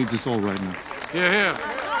Majesty needs us all right now. Here, here.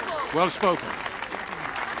 Well spoken.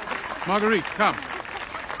 Marguerite, come.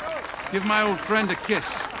 Give my old friend a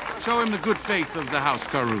kiss. Show him the good faith of the House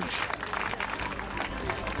Carouge.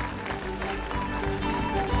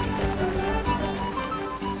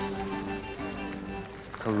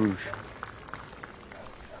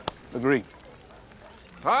 Agreed.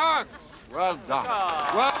 Pax! Well done.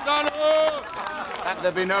 Well done, all! Let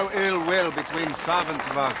there be no ill will between servants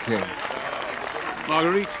of our king.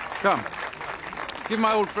 Marguerite, come. Give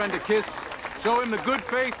my old friend a kiss. Show him the good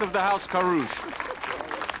faith of the House Carouche.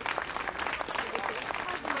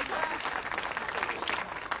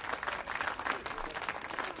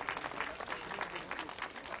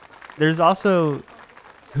 There's also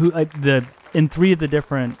in 3 of the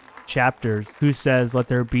different chapters, who says, "Let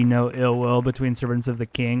there be no ill will between servants of the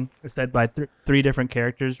king." It's said by 3 different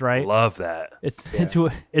characters, right? Love that.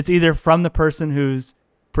 It's either from the person whose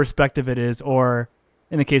perspective it is, or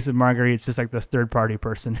in the case of Marguerite, it's just like this third party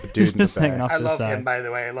person dude in the just hanging back. off I the love side. him, by the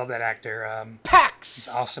way. I love that actor. Pax! He's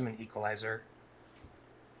awesome in Equalizer.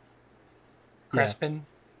 Crespin.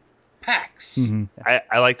 Pax. Mm-hmm.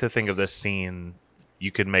 I like to think of this scene.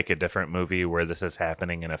 You could make a different movie where this is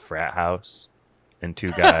happening in a frat house, and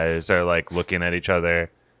 2 guys are like looking at each other,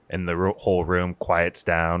 and the whole room quiets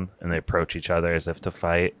down, and they approach each other as if to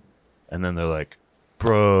fight, and then they're like,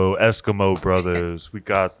 "Bro, Eskimo brothers, we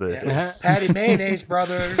got this." Patty Mayonnaise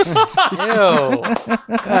Brothers. Ew.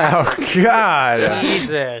 Oh God!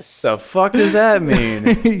 Jesus. The fuck does that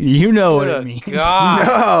mean? You know what it Good means. God.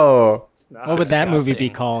 No. What would that movie be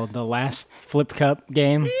disgusting. called? The Last Flip Cup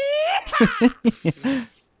Game?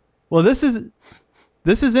 Well, this is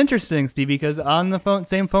interesting, Steve, because on the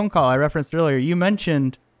same phone call I referenced earlier, you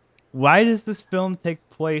mentioned, why does this film take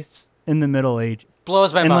place in the Middle Ages?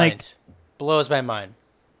 Blows my And, mind. Blows my mind.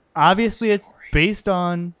 Obviously, it's based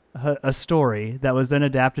on a story that was then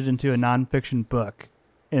adapted into a nonfiction book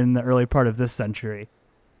in the early part of this century.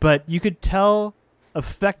 But you could tell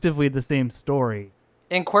effectively the same story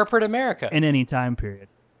In corporate America. in any time period.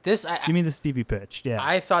 Give me the Stevie pitch. Yeah.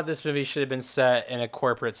 I thought this movie should have been set in a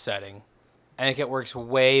corporate setting. I think it works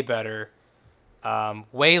way better.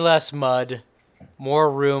 Way less mud. More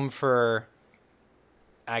room for,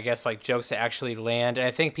 I guess, like jokes to actually land. And I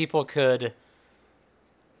think people could,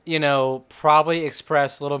 probably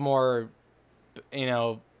express a little more,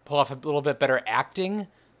 pull off a little bit better acting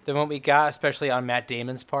than what we got, especially on Matt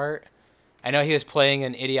Damon's part. I know he was playing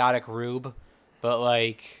an idiotic rube, but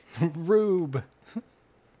like... Rube.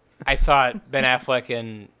 I thought Ben Affleck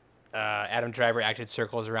and Adam Driver acted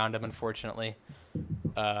circles around him, unfortunately.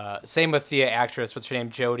 Same with the actress. What's her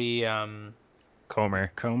name? Jodie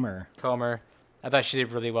Comer. Comer. I thought she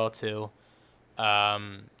did really well, too.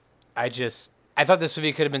 I thought this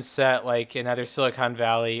movie could have been set like in either Silicon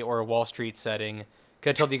Valley or a Wall Street setting. Could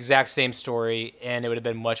have told the exact same story, and it would have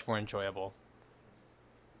been much more enjoyable.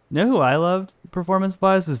 You know who I loved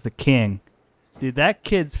performance-wise was the King. Dude, that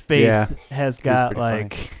kid's face has got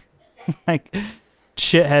like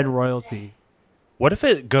shithead royalty. What if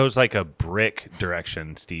it goes like a brick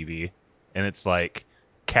direction, Stevie, and it's like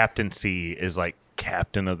Captain C is like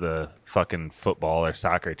captain of the fucking football or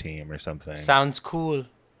soccer team or something? Sounds cool.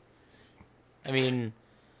 I mean,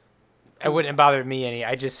 it wouldn't bother me any.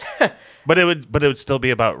 I just... But it would still be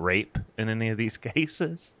about rape in any of these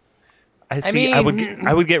cases. I mean,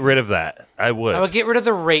 would get rid of that. I would. I would get rid of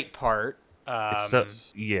the rape part.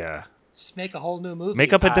 Yeah. Just make a whole new movie.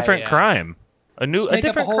 Make up a different crime. A Make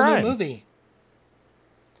different up a whole crime. new movie.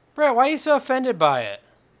 Brett, why are you so offended by it?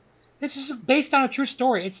 This is based on a true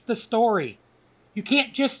story. It's the story. You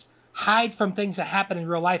can't just hide from things that happen in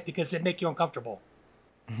real life because it make you uncomfortable.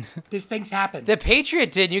 These things happen. The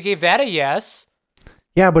Patriot did, and you gave that a yes.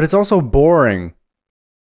 Yeah, but it's also boring.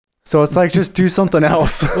 So it's like, just do something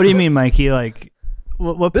else. What do you mean, Mikey? Like,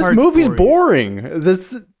 what This part's movie's boring? boring.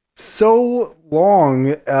 This so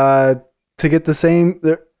long to get the same,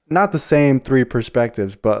 not the same 3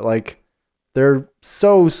 perspectives, but like they're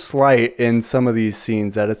so slight in some of these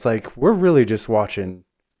scenes that it's like we're really just watching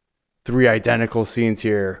 3 identical scenes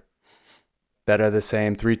here that are the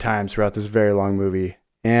same 3 times throughout this very long movie.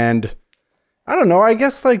 And I don't know, I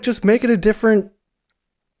guess like just make it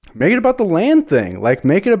about the land thing. Like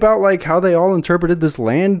make it about like how they all interpreted this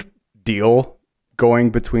land deal going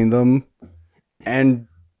between them, and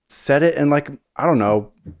set it in like, I don't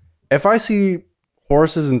know. If I see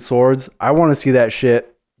horses and swords, I want to see that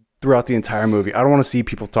shit throughout the entire movie. I don't want to see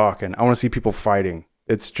people talking. I want to see people fighting.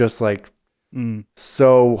 It's just like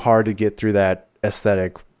so hard to get through that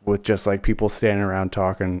aesthetic with just like people standing around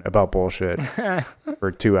talking about bullshit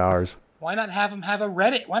for 2 hours. Why not have them have a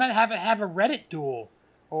Reddit? Why not have a Reddit duel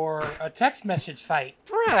or a text message fight?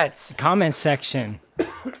 Brett. Comment section.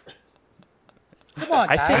 Come on,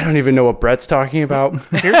 guys. I don't even know what Brett's talking about.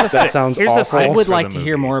 That sounds awful. I would like to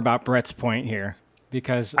hear more about Brett's point here,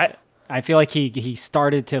 because I feel like he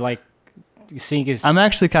started to like sink his... I'm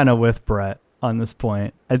actually kind of with Brett on this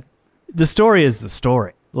point. The story is the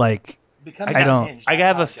story. Like, Becoming I don't- unhinged, I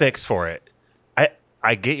have a apologize. fix for it.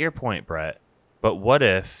 I get your point, Brett. But what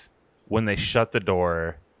if when they shut the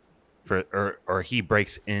door or he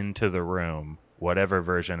breaks into the room, whatever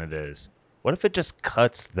version it is, what if it just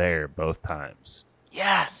cuts there both times?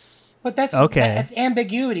 Yes. But that's Okay. That's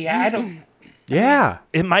ambiguity. I don't. Yeah.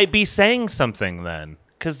 It might be saying something then,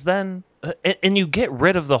 because then, and you get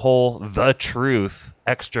rid of the whole the truth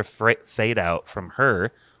extra fade out from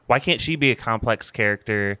her. Why can't she be a complex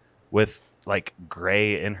character with like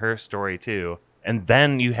gray in her story too? And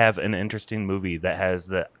then you have an interesting movie that has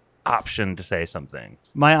the option to say something.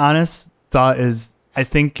 My honest thought is, I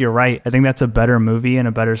think you're right. I think that's a better movie and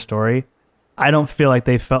a better story. I don't feel like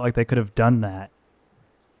they felt like they could have done that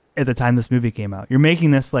at the time this movie came out. You're making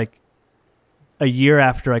this like a year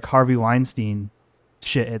after like Harvey Weinstein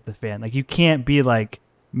shit hit the fan. Like you can't be like,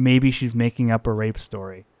 maybe she's making up a rape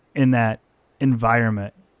story in that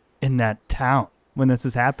environment, in that town when this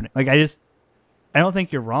is happening. Like I don't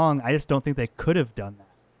think you're wrong. I just don't think they could have done that,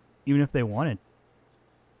 even if they wanted.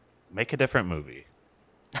 Make a different movie.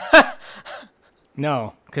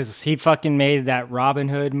 No, because he fucking made that Robin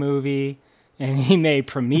Hood movie, and he made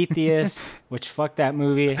Prometheus, which fuck that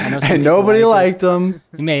movie. I know some And people nobody like liked them.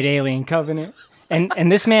 He made Alien Covenant,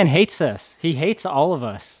 and this man hates us. He hates all of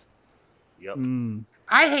us. Yep.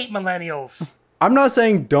 I hate millennials. I'm not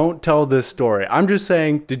saying don't tell this story. I'm just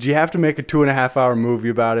saying, did you have to make a 2.5-hour movie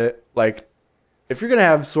about it? Like, if you're gonna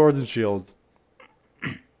have swords and shields,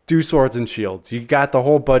 do swords and shields. You got the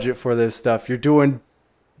whole budget for this stuff. You're doing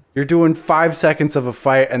 5 seconds of a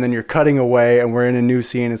fight, and then you're cutting away, and we're in a new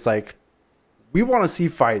scene. It's like, we want to see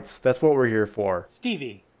fights. That's what we're here for.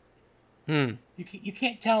 Stevie. You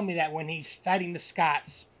can't tell me that when he's fighting the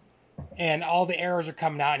Scots and all the arrows are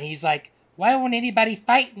coming out and he's like, why won't anybody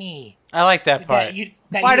fight me? I like that part.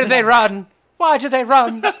 That Why you did they have- run? Why did they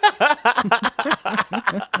run?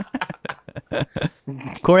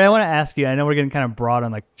 Corey, I want to ask you, I know we're getting kind of broad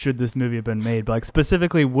on like, should this movie have been made, but like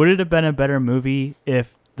specifically, would it have been a better movie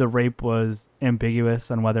if the rape was ambiguous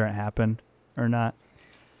on whether it happened or not?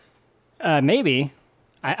 Maybe.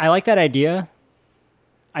 I like that idea.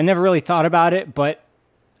 I never really thought about it, but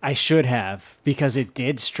I should have, because it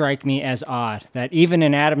did strike me as odd that even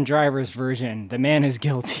in Adam Driver's version, the man is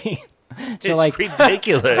guilty. So it's like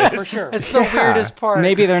ridiculous. For sure. It's the weirdest part.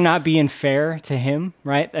 maybe they're not being fair to him,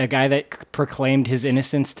 right? A guy that proclaimed his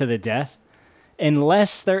innocence to the death.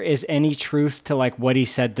 Unless there is any truth to like what he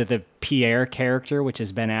said to the Pierre character, which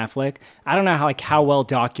is Ben Affleck. I don't know how well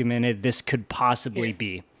documented this could possibly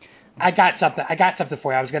be. I got something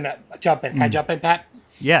for you. I was gonna jump in. Can I jump in, Pat?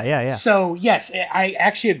 Yeah. So yes, I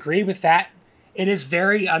actually agree with that. It is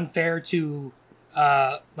very unfair to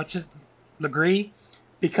Legree,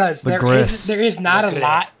 because there is not a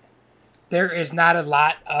lot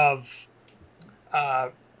of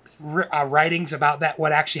writings about that,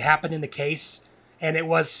 what actually happened in the case, and it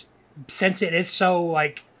was, since it is so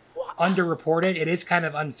like underreported, it is kind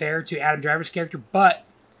of unfair to Adam Driver's character. But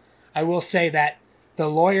I will say that the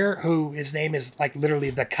lawyer, who his name is like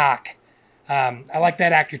literally the cock, I like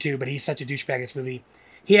that actor too, but he's such a douchebag in this movie.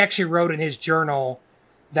 He actually wrote in his journal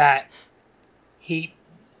that he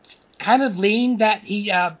kind of leaned that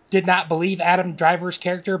he did not believe Adam Driver's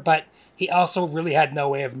character, but he also really had no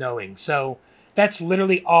way of knowing. So that's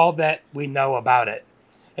literally all that we know about it,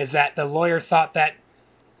 is that the lawyer thought that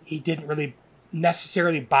he didn't really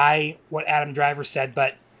necessarily buy what Adam Driver said,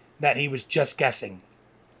 but that he was just guessing.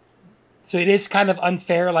 So it is kind of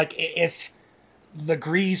unfair. Like, if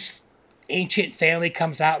Legree's ancient family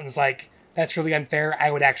comes out and is like, that's really unfair,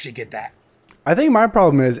 I would actually get that. I think my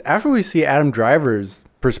problem is, after we see Adam Driver's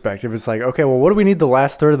perspective, it's like, okay, well, what do we need the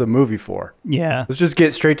last third of the movie for? Yeah. Let's just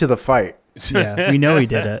get straight to the fight. Yeah, we know he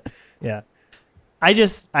did it. Yeah.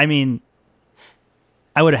 I mean,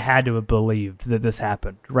 I would have had to have believed that this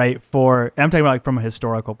happened, right? I'm talking about like from a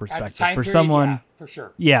historical perspective. time For period, someone, yeah, for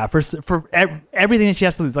sure. Yeah, for everything that she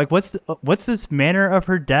has to lose. Like, what's this manner of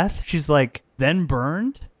her death? She's like, then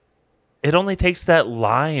burned? It only takes that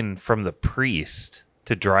line from the priest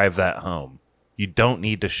to drive that home. You don't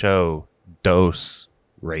need to show dose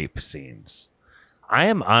rape scenes. I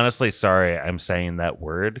am honestly sorry I'm saying that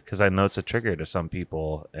word, because I know it's a trigger to some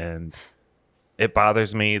people, and it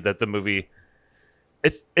bothers me that the movie,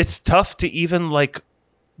 it's tough to even like,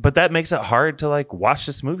 but that makes it hard to like watch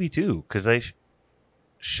this movie too, because they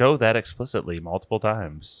show that explicitly multiple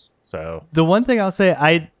times. So The one thing I'll say,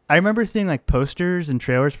 I remember seeing like posters and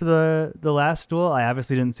trailers for the last Duel. I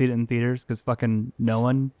obviously didn't see it in theaters because fucking no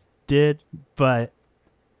one did, but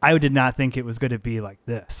I did not think it was going to be like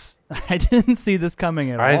this. I didn't see this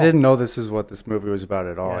coming at all. I didn't know this is what this movie was about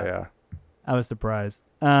at all, yeah. I was surprised.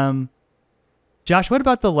 Josh, what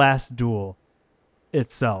about the last duel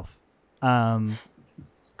itself?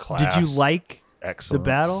 Did you like the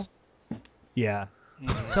battle? Yeah.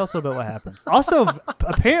 Tell us a little bit what happened. Also,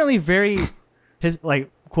 apparently very,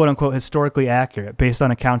 quote unquote, historically accurate based on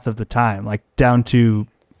accounts of the time, like down to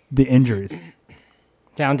the injuries.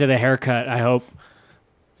 Down to the haircut, I hope.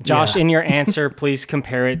 Josh, Yeah. in your answer, please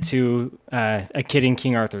compare it to A Kid in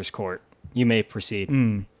King Arthur's Court. You may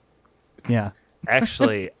proceed. Yeah.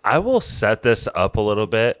 Actually, I will set this up a little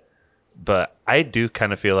bit, but I do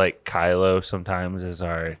kind of feel like Kylo sometimes is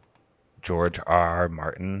our George R.R.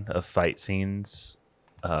 Martin of fight scenes.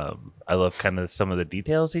 I love kind of some of the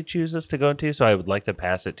details he chooses to go into, so I would like to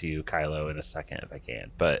pass it to you, Kylo, in a second if I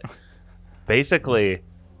can. But basically,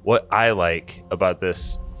 what I like about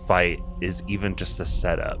this fight is even just the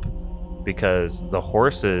setup, because the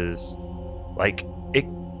horses, like it.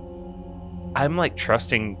 I'm like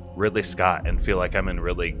trusting Ridley Scott and feel like I'm in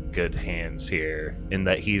really good hands here, in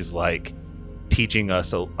that he's like teaching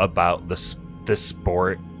us about the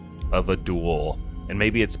sport of a duel, and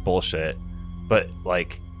maybe it's bullshit, but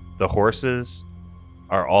like the horses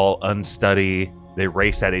are all unsteady. They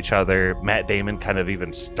race at each other. Matt Damon kind of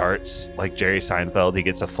even starts like Jerry Seinfeld. He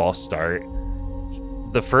gets a false start.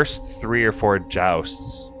 The first 3 or 4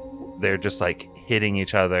 jousts, they're just like hitting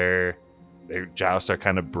each other. Their jousts are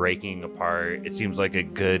kind of breaking apart. It seems like a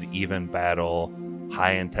good, even battle,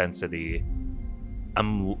 high intensity.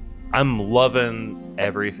 I'm loving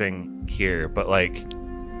everything here, but like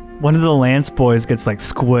One of the Lance boys gets like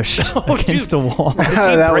squished against a wall. does he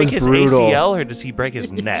That break was his brutal. ACL or does he break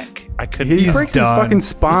his neck? I couldn't. He tell. breaks his done. fucking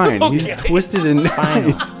spine. He's Okay. twisted and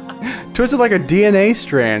he's twisted like a DNA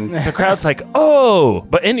strand. The crowd's like, oh!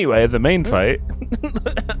 But anyway, the main fight.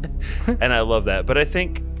 And I love that. But I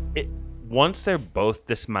think once they're both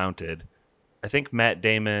dismounted, I think Matt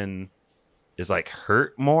Damon is like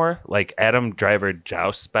hurt more. Like Adam Driver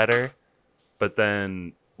jousts better. But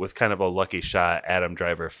then with kind of a lucky shot, Adam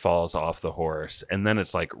Driver falls off the horse. And then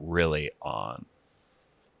it's like really on.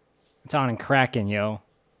 It's on and cracking, yo.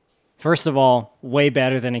 First of all, way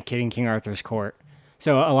better than A Kid in King Arthur's Court.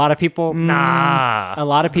 So a lot of people, a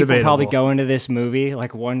lot of people probably Debatable. go into this movie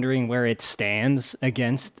like wondering where it stands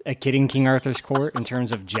against A Kid in King Arthur's Court in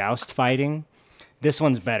terms of joust fighting. This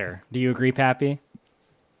one's better. Do you agree, Pappy?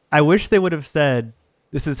 I wish they would have said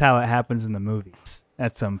this is how it happens in the movies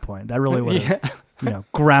at some point. That really would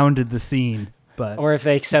have, grounded the scene. But Or if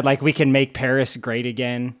they said like we can make Paris great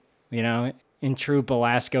again, in true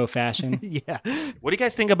Belasco fashion. yeah, What do you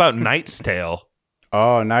guys think about Knight's Tale?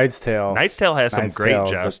 Oh, Knight's Tale. Knight's Tale has some Knight's great Tale,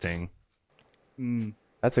 jousting.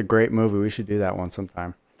 That's a great movie. We should do that one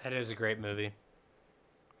sometime. That is a great movie.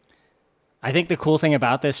 I think the cool thing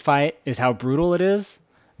about this fight is how brutal it is,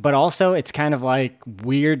 but also it's kind of like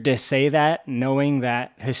weird to say that, knowing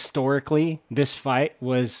that historically this fight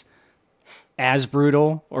was as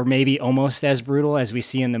brutal or maybe almost as brutal as we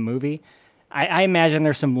see in the movie. I imagine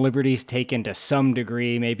there's some liberties taken to some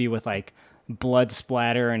degree, maybe with like blood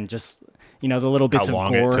splatter and just, the little bits How of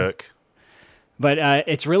long gore. it took. But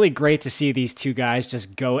it's really great to see these two guys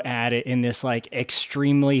just go at it in this like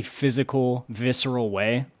extremely physical, visceral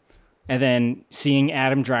way. And then seeing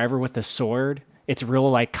Adam Driver with the sword, it's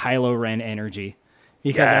real like Kylo Ren energy.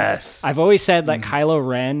 Because Yes. I've always said that Kylo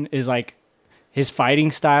Ren is like, his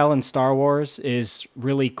fighting style in Star Wars is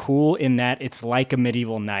really cool in that it's like a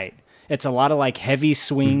medieval knight. It's a lot of like heavy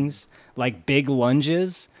swings, like big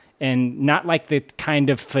lunges, and not like the kind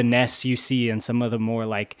of finesse you see in some of the more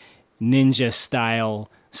like ninja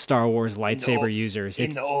style Star Wars lightsaber users.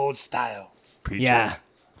 In the old style. Yeah.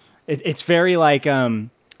 It's very like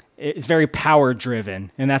it's very power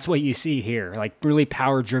driven, and that's what you see here. Like really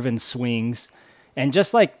power driven swings and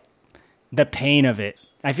just like the pain of it.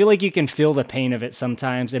 I feel like you can feel the pain of it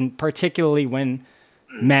sometimes, and particularly when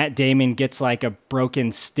Matt Damon gets like a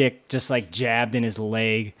broken stick just like jabbed in his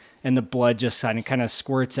leg and the blood just kind of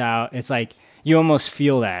squirts out. It's like you almost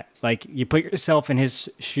feel that. Like you put yourself in his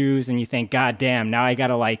shoes and you think, God damn, now I got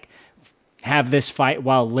to like have this fight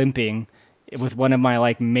while limping with one of my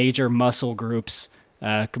like major muscle groups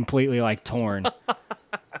completely like torn.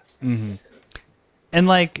 and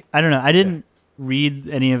like I don't know, I didn't read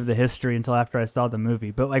any of the history until after I saw the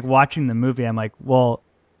movie. But like watching the movie, I'm like, well,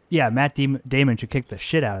 yeah, Matt Damon should kick the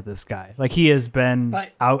shit out of this guy. Like he has been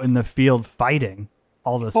out in the field fighting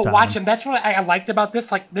all this time. But watch him. That's what I liked about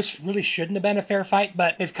this. Like, this really shouldn't have been a fair fight,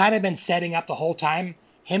 but they've kind of been setting up the whole time.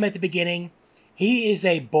 Him at the beginning, he is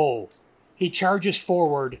a bull. He charges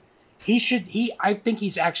forward. I think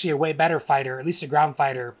he's actually a way better fighter, at least a ground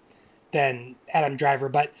fighter, than Adam Driver.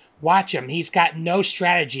 But watch him. He's got no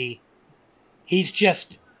strategy. He's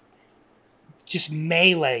just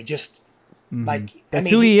melee, just Like That's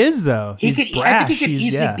who he is, though. He He's could. I brash. think he could He's-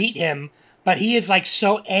 easily yeah. beat him, but he is like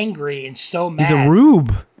so angry and so mad. He's a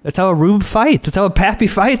rube. That's how a rube fights. That's how a pappy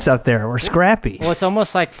fights out there. We're scrappy. Well, it's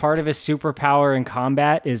almost like part of his superpower in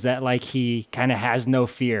combat is that like he kind of has no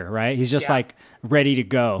fear, right? He's just like ready to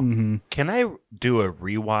go. Can I do a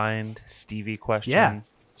rewind Stevie question? Yeah.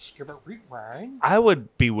 Skip a rewind. I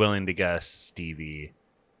would be willing to guess, Stevie,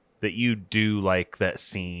 that you do like that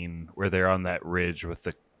scene where they're on that ridge with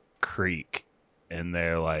the creek and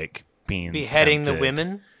they're like being Beheading the tempted.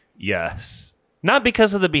 women? Yes. Not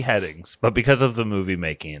because of the beheadings, but because of the movie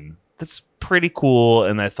making. That's pretty cool,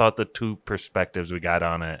 and I thought the two perspectives we got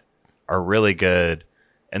on it are really good.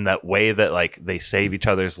 And that way that like they save each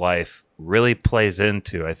other's life really plays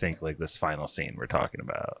into, I think, like this final scene we're talking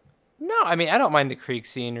about. No, I mean, I don't mind the creek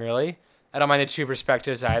scene, really. I don't mind the two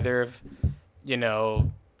perspectives either of, you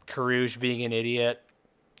know, Carouge being an idiot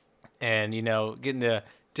and, you know, getting the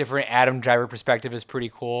different Adam Driver perspective is pretty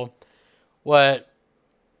cool. What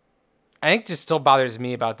I think just still bothers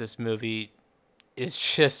me about this movie is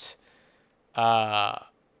just,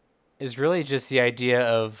 is really just the idea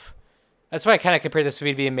of, that's why I kind of compare this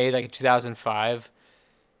movie to being made like in 2005,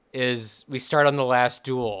 is we start on the last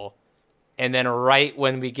duel, and then right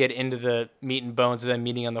when we get into the meat and bones of them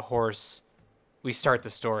meeting on the horse, we start the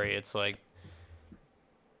story. It's like,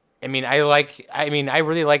 I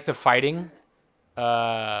really like the fighting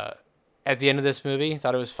at the end of this movie. I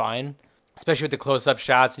thought it was fine, especially with the close-up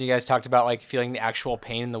shots, and you guys talked about like feeling the actual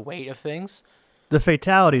pain and the weight of things. The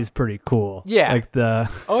fatality is pretty cool. Yeah. Like the.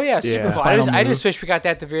 Oh yeah, super cool. Final I just move. wish we got that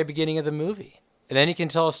at the very beginning of the movie, and then you can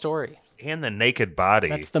tell a story. And the naked body.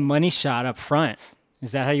 That's the money shot up front.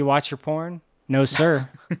 Is that how you watch your porn? No, sir.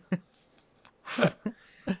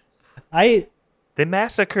 They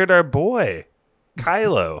massacred our boy,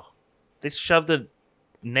 Kylo. They shoved a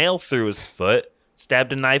nail through his foot,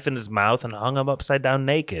 stabbed a knife in his mouth, and hung him upside down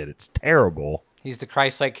naked. It's terrible. He's the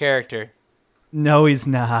Christ-like character. No, he's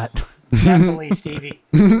not. Definitely Stevie.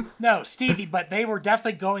 No, Stevie, but they were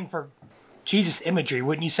definitely going for Jesus imagery,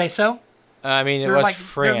 wouldn't you say so? I mean, it was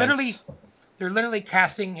France. They're literally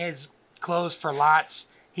casting his clothes for lots.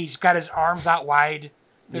 He's got his arms out wide.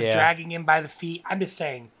 They're dragging him by the feet. I'm just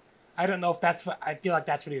saying. I don't know if that's what, I feel like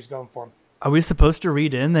that's what he was going for. Are we supposed to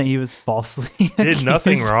read in that he was falsely did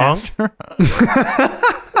nothing accused wrong? after?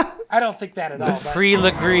 I don't think that at all. But Free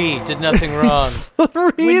Legree did nothing wrong.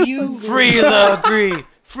 when you Free Legree.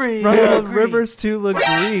 Free Run the Legree. rivers to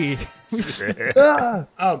Legree.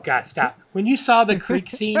 Oh God, stop! When you saw the creek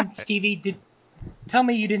scene, Stevie, tell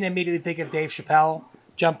me you didn't immediately think of Dave Chappelle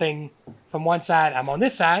jumping from one side. I'm on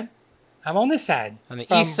this side. I'm on this side. On the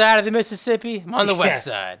east side of the Mississippi, I'm on the west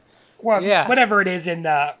Yeah. side. Well, Yeah. whatever it is in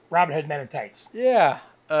Robin Hood Men in Tights. Yeah.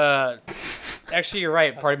 Actually, you're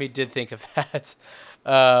right. Part of me did think of that.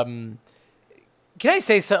 Can I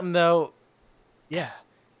say something, though? Yeah.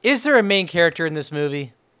 Is there a main character in this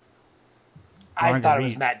movie? I thought it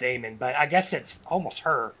was Marguerite. Matt Damon, but I guess it's almost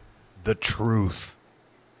her. The truth.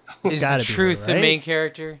 Is the Gotta be her, truth the right? main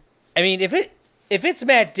character? I mean, if it's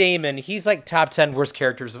Matt Damon, he's like top 10 worst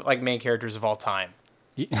characters, like main characters of all time.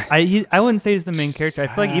 I wouldn't say he's the main character. I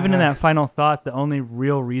feel like even in that final thought, the only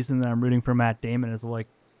real reason that I'm rooting for Matt Damon is like,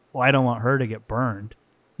 well, I don't want her to get burned.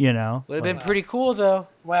 You know? Would have been pretty cool, though.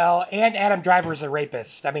 Well, and Adam Driver's a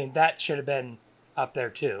rapist. I mean, that should have been up there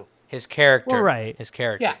too. His character. Well, right. His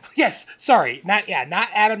character. Yeah. Yes. Sorry. Not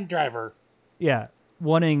Adam Driver. Yeah.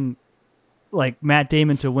 Wanting like Matt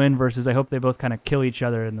Damon to win versus I hope they both kind of kill each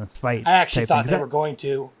other in this fight. I actually type thought thing. they were going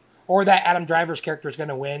to, or that Adam Driver's character was going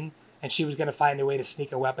to win, and she was going to find a way to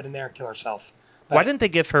sneak a weapon in there and kill herself. But Why didn't they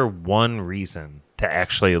give her one reason to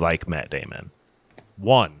actually like Matt Damon?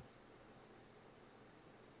 One.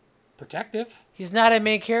 protective. He's not a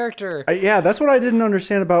main character. Yeah, that's what I didn't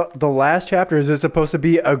understand about the last chapter. Is it supposed to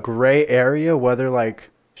be a gray area whether like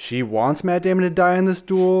she wants Matt Damon to die in this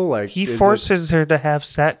duel? Like He is forces her to have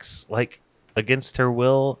sex, like, against her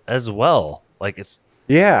will as well. Like, it's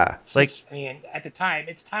Yeah. like I mean, at the time,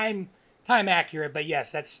 it's time accurate, but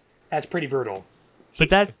yes, that's pretty brutal. But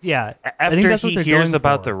that's I think after that's what he they're hears going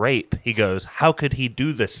about for. the rape, he goes, "How could he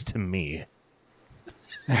do this to me?"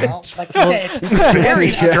 Well, like you said, it's Very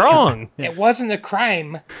strong. It wasn't a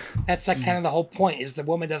crime. That's like kind of the whole point. Is the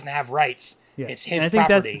woman doesn't have rights. Yeah. It's his And I think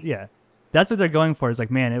property. that's what they're going for. Is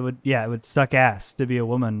like, man, it would suck ass to be a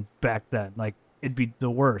woman back then. Like, it'd be the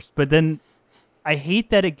worst. But then, I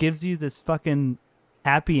hate that it gives you this fucking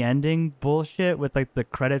happy ending bullshit with like the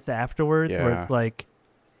credits afterwards, where Yeah. it's like,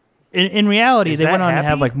 in reality, Is they that went on to have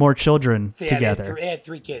happy? like more children So, yeah, together. they had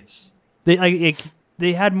three kids.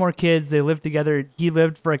 They had more kids. They lived together. He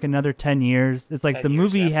lived for like another 10 years. It's like 10 the years,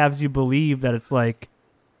 movie yeah. has you believe that it's like,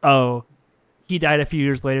 oh, he died a few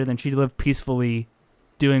years later, then she lived peacefully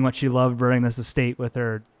doing what she loved, running this estate with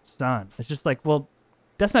her son. It's just like, well,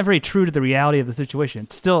 that's not very true to the reality of the situation.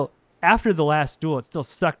 It's still, after the last duel, it still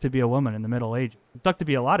sucked to be a woman in the Middle Ages. It sucked to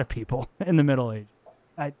be a lot of people in the Middle Ages.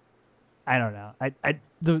 I don't know.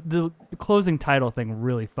 The closing title thing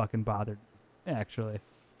really fucking bothered me, actually.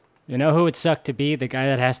 You know who it sucked to be? The guy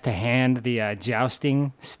that has to hand the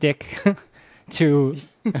jousting stick to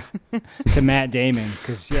Matt Damon.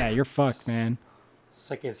 Because, yeah, you're fucked, man. It's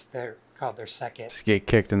like it's called their second. Just get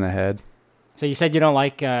kicked in the head. So you said you don't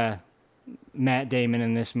like Matt Damon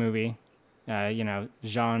in this movie.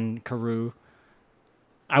 Jean Carew.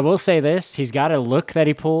 I will say this: he's got a look that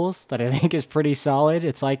he pulls that I think is pretty solid.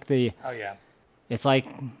 It's like it's like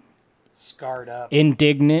scarred up,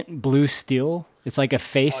 indignant blue steel. It's like a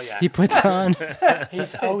face he puts on.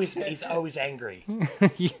 he's always angry.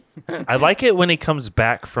 I like it when he comes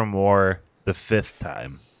back from war the 5th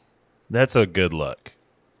time. That's a good look.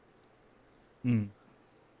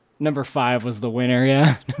 Number 5 was the winner.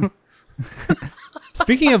 Yeah.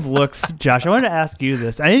 Speaking of looks, Josh, I wanted to ask you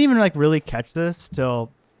this. I didn't even really catch this till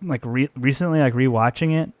recently,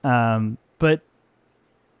 rewatching it. But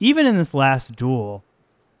even in this last duel,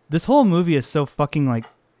 this whole movie is so fucking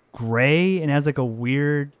gray and has a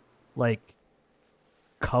weird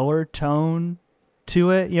color tone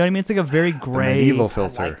to it. You know what I mean? It's a very gray, medieval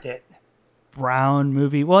filter. I liked it. Brown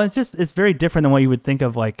movie. Well, it's very different than what you would think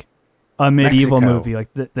of a medieval Mexico. movie,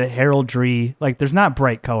 the heraldry. There's not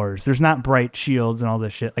bright colors. There's not bright shields and all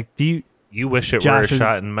this shit. You wish it Josh, were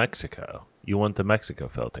shot in Mexico. You want the Mexico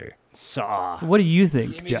filter. Saw. What do you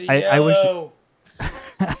think? I wish.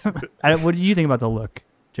 What do you think about the look,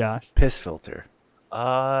 Josh? Piss filter.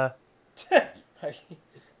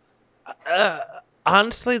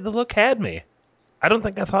 Honestly, the look had me. I don't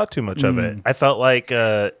think I thought too much of it. I felt like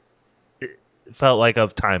it felt like a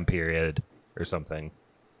time period or something.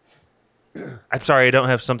 I'm sorry, I don't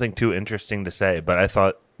have something too interesting to say, but I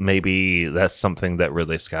thought maybe that's something that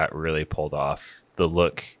Ridley Scott really pulled off. The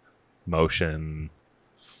look, motion,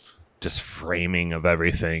 just framing of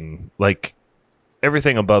everything.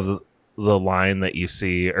 Everything above the line that you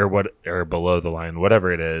see or below the line,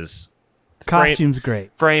 whatever it is. Costume's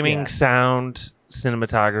great. Framing, sound,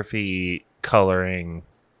 cinematography, coloring.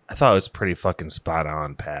 I thought it was pretty fucking spot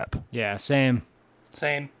on, Pap. Yeah, same.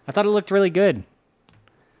 I thought it looked really good.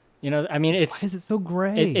 I mean, Why is it so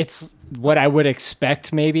gray? It's what I would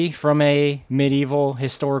expect maybe from a medieval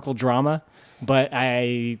historical drama, but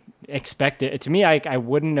I expect it. To me, I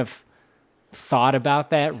wouldn't have thought about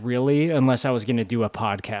that really unless I was going to do a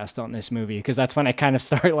podcast on this movie, because that's when I kind of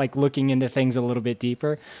start looking into things a little bit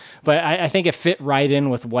deeper. But I think it fit right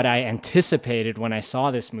in with what I anticipated when I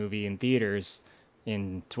saw this movie in theaters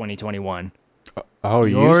in 2021. Oh,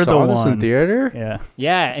 You're you saw the this in one. theater? Yeah.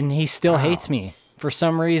 Yeah, and he still hates me for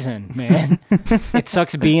some reason, man. It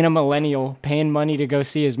sucks being a millennial, paying money to go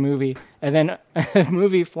see his movie, and then the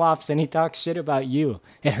movie flops and he talks shit about you.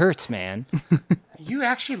 It hurts, man. You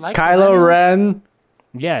actually like Kylo millennials? Ren.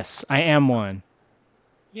 Yes, I am one.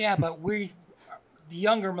 Yeah, but the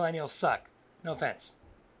younger millennials suck. No offense.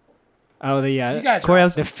 Oh, the You guys Corey, are I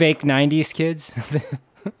was- the fake 90s kids.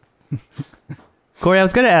 Corey, I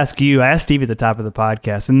was going to ask you. I asked Steve at the top of the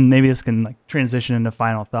podcast, and maybe this can transition into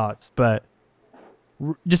final thoughts. But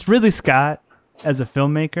just Ridley Scott as a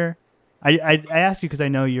filmmaker, I ask you because I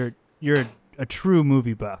know you're a true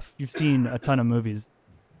movie buff. You've seen a ton of movies.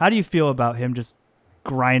 How do you feel about him just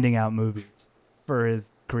grinding out movies for his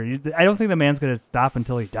career? I don't think the man's going to stop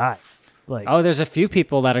until he dies. There's a few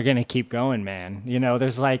people that are going to keep going, man.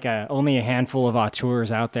 There's only a handful of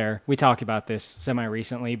auteurs out there. We talked about this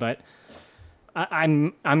semi-recently, but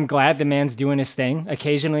I'm glad the man's doing his thing.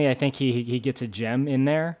 Occasionally, I think he gets a gem in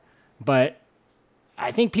there, but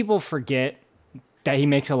I think people forget that he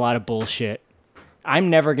makes a lot of bullshit. I'm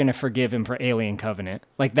never going to forgive him for Alien Covenant.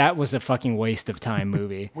 That was a fucking waste of time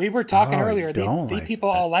movie. We were talking earlier. don't The like people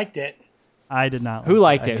all liked it. I did not. Who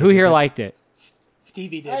liked it? Who here liked it?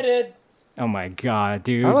 Stevie did. I did. Oh my God,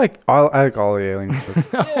 dude. I like all the aliens.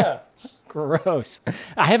 Yeah. Gross.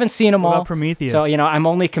 I haven't seen them What all. about Prometheus? So, I'm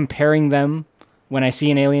only comparing them when I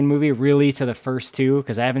see an Alien movie really to the first two,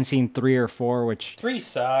 because I haven't seen 3 or 4, which 3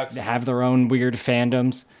 sucks. have their own weird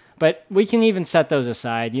fandoms. But we can even set those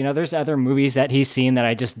aside. There's other movies that he's seen that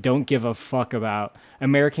I just don't give a fuck about.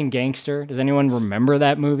 American Gangster. Does anyone remember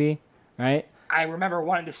that movie? Right? I remember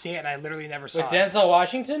wanting to see it, and I literally never saw With it. Denzel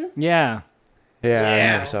Washington? Yeah. Yeah, I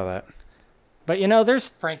Yeah. never saw that. But there's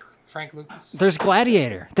Frank Lucas. there's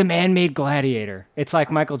Gladiator. The man made Gladiator. It's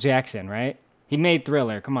like Michael Jackson, right? He made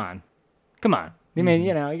Thriller. Come on. He made,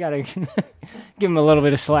 you gotta give him a little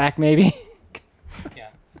bit of slack, maybe. Yeah.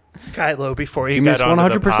 Kylo, before you You miss got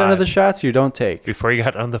on 100% of the shots you don't take. Before you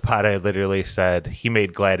got on the pod, I literally said he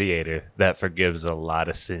made Gladiator. That forgives a lot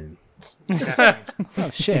of sins. Oh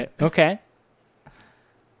shit. Okay.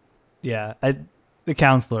 Yeah, The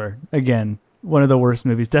Counselor, again, one of the worst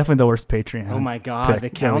movies. Definitely the worst Patreon. Oh my God, The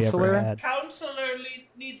pick that we ever Counselor? had. Counselor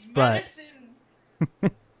needs But-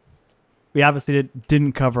 We obviously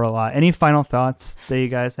didn't cover a lot. Any final thoughts that you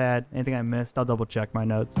guys had? Anything I missed? I'll double check my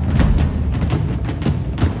notes.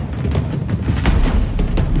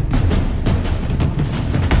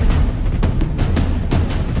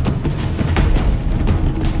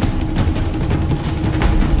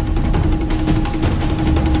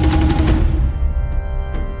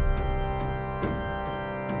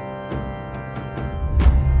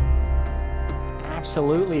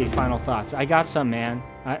 Absolutely. Final thoughts. I got some, man.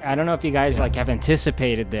 I don't know if you guys like have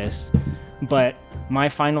anticipated this, but my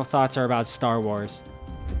final thoughts are about Star Wars.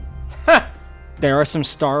 There are some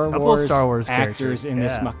Star Wars actors characters, in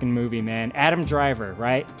this yeah. fucking movie, man. Adam Driver,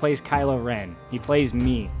 right? Plays Kylo Ren. He plays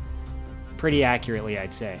me. Pretty accurately,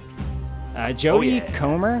 I'd say. Jodie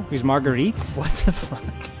Comer, who's Marguerite. What the fuck?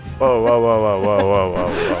 Whoa, whoa, whoa, whoa, whoa,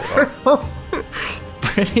 whoa, whoa, whoa.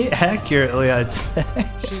 Pretty accurately, I'd say.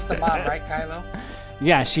 She's the mom, right, Kylo?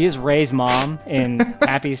 Yeah, she is Rey's mom in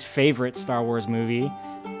Happy's favorite Star Wars movie,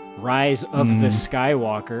 Rise of the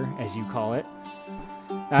Skywalker, as you call it.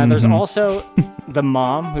 There's also the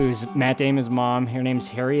mom, who's Matt Damon's mom. Her name's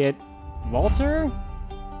Harriet Walter.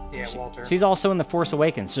 Yeah, Walter. She's also in The Force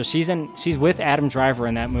Awakens, so she's with Adam Driver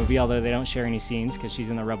in that movie, although they don't share any scenes because she's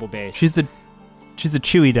in the Rebel base. She's the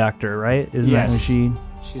Chewie doctor, right? Isn't that who she?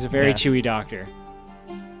 She's a very Chewie doctor.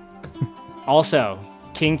 Also,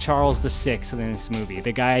 King Charles VI in this movie.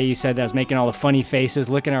 The guy you said that was making all the funny faces,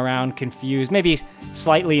 looking around, confused, maybe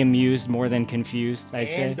slightly amused more than confused, I'd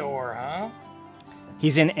say. Andor, huh?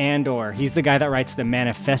 He's in Andor. He's the guy that writes the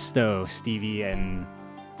manifesto, Stevie and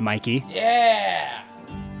Mikey. Yeah.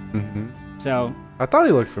 So, I thought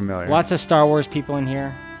he looked familiar. lots of Star Wars people in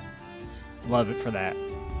here. Love it for that.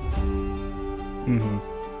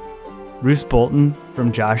 Bruce Bolton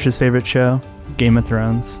from Josh's favorite show, Game of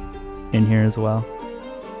Thrones, in here as well.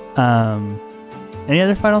 Any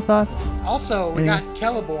other final thoughts? Also, we got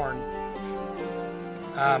Celeborn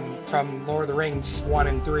from Lord of the Rings 1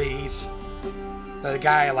 and 3. He's the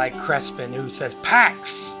guy like Crespin who says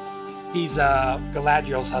Pax. He's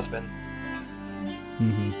Galadriel's husband.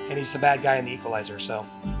 And he's the bad guy in The Equalizer, so.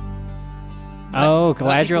 Oh,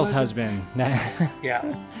 Galadriel's Equalizer? husband. Yeah.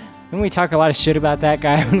 Didn't we talk a lot of shit about that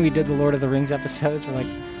guy when we did the Lord of the Rings episodes? We're like,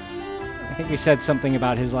 I think we said something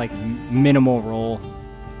about his like minimal role.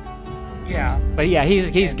 Yeah. But yeah,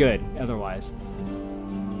 he's good otherwise.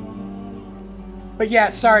 But yeah,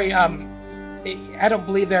 sorry, I don't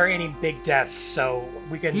believe there are any big deaths, so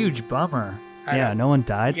we can. Huge bummer. I Yeah, know. no one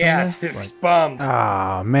died. Yeah, from this? Like, bummed.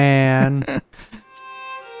 Ah, man. Can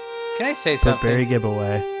I say put something? Barry Gibb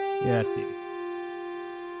away. Yeah, Steve.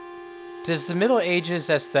 Does the Middle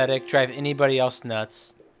Ages aesthetic drive anybody else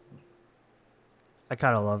nuts? I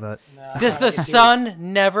kind of love it. Does the sun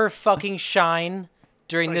never fucking shine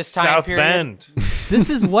during this time South period? Bend. This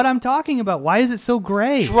is what I'm talking about. Why is it so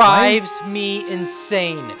gray? Drives me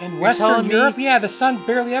insane. In You're Western telling me Europe, yeah, the sun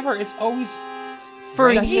barely ever. It's always for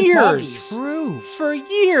rainy and years. foggy. True. For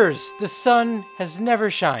years, the sun has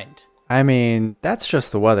never shined. I mean, that's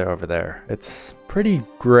just the weather over there. It's pretty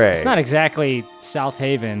gray. It's not exactly South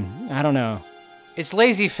Haven. I don't know. It's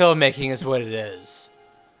lazy filmmaking, is what it is.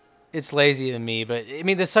 It's lazy to me, but I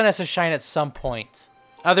mean, the sun has to shine at some point.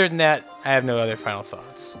 Other than that, I have no other final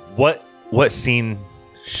thoughts. What scene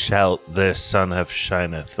shall the sun have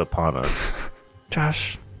shineth upon us?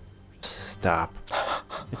 Josh, stop.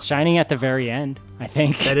 It's shining at the very end, I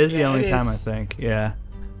think. That is the Yeah, only it time I is. think. Yeah.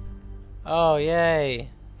 Oh, yay.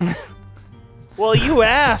 Well, you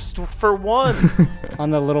asked for one. On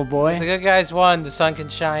the little The boy. good guys won. The sun can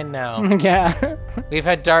shine now. Yeah. We've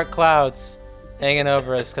had dark clouds hanging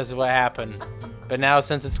over us because of what happened. But now,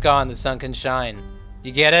 since it's gone, the sun can shine.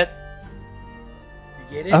 You get it?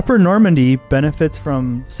 You get it? Upper Normandy benefits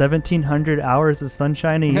from 1,700 hours of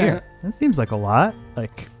sunshine a year. That seems like a lot.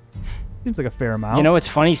 Seems like a fair amount. You know what's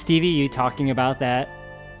funny, Stevie? You talking about that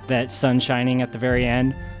sun shining at the very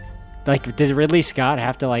end? Like, did Ridley Scott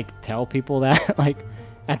have to like tell people that like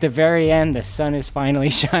at the very end the sun is finally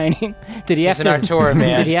shining? Did he have He's to? an Artura,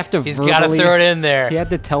 man. Did he have to? He's got to verbally- throw it in there. He had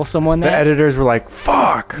to tell someone The that. editors were like,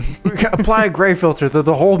 fuck! We gotta apply a gray filter to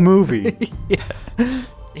the whole movie.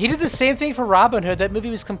 He did the same thing for Robin Hood. That movie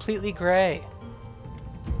was completely gray.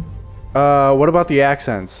 What about the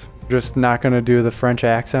accents? Just not gonna do the French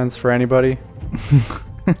accents for anybody?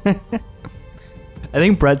 I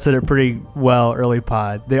think Brett said it pretty well early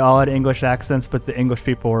pod. They all had English accents, but the English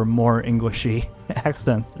people were more Englishy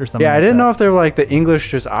accents or something. Yeah, I like didn't that. know if they were like the English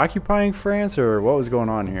just occupying France or what was going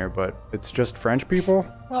on here, but it's just French people.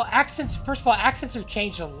 Well, accents. First of all, accents have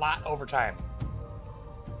changed a lot over time.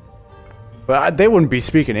 But they wouldn't be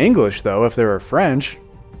speaking English though if they were French.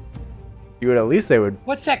 You would at least they would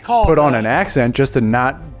What's that called? put on an accent just to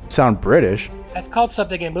not sound British. That's called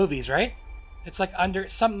something in movies, right? It's like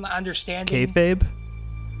something understanding. Kayfabe?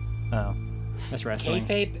 Oh. That's wrestling.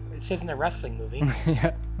 Kayfabe. This isn't a wrestling movie.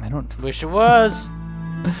 Yeah. I don't. Wish it was.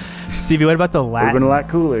 Stevie, what about the Latin? Would have been a lot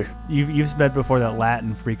cooler. You've said before that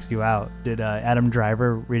Latin freaks you out. Did Adam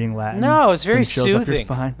Driver reading Latin? No, it was very send chills up your soothing.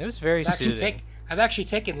 spine? It was very soothing. I've actually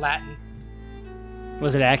taken Latin.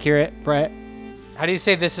 Was it accurate, Brett? How do you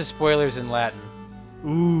say this is spoilers in Latin?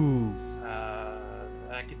 Ooh.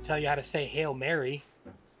 I can tell you how to say Hail Mary.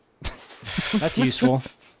 That's useful.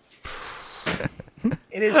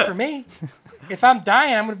 It is for me. If I'm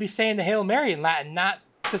dying, I'm going to be saying the Hail Mary in Latin, not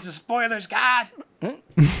this is spoilers, God.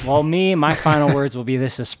 Well, my final words will be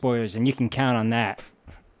this is spoilers, and you can count on that.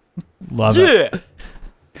 Love it.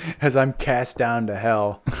 As I'm cast down to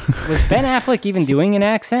hell. Was Ben Affleck even doing an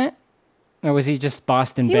accent? Or was he just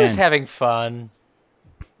Boston He Ben? was having fun.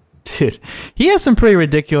 Dude, he has some pretty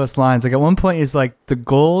ridiculous lines. Like at one point, he's like, "The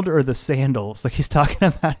gold or the sandals?" Like he's talking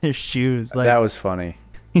about his shoes. Like That was funny.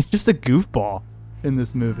 he's just a goofball in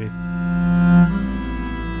this movie.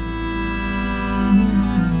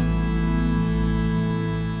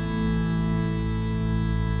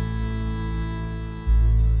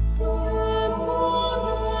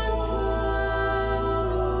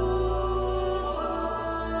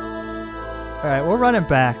 All right, we're running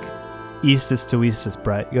back. Eastus to Eastus,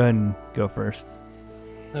 Brett. Go ahead and go first.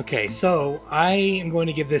 Okay, so I am going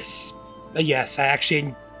to give this a yes. I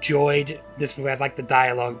actually enjoyed this movie. I like the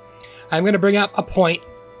dialogue. I'm going to bring up a point,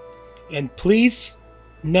 and please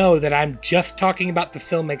know that I'm just talking about the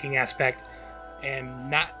filmmaking aspect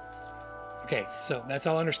and not. Okay, so that's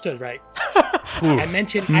all understood, right? I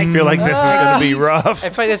mentioned. I feel like this is going to be rough. I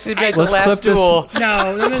feel like this is like the Let's clip last this. duel.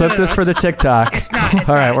 No. Clip this for the TikTok. It's not. It's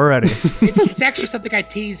All right, not. we're ready. It's actually something I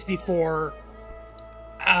teased before,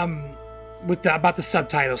 about the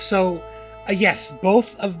subtitles. So, yes,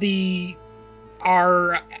 both of the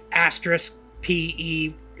R asterisk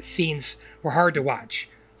PE scenes were hard to watch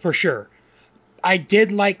for sure. I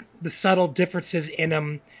did like the subtle differences in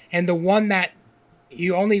them, and the one that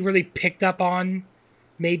you only really picked up on,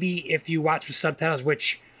 maybe if you watch with subtitles,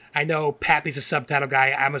 which I know Pappy's a subtitle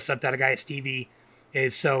guy, I'm a subtitle guy, Stevie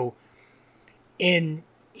is. So in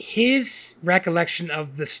his recollection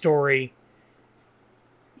of the story,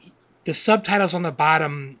 the subtitles on the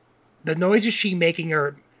bottom, the noises she's making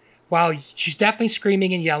are, while she's definitely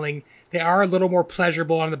screaming and yelling, they are a little more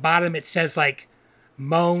pleasurable. On the bottom it says like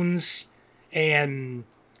moans and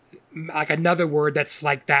like another word that's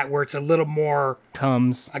like that, where it's a little more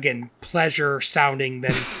Comes. again pleasure sounding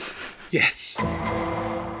than yes.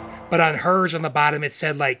 But on hers on the bottom it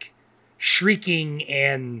said like shrieking,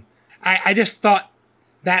 and I just thought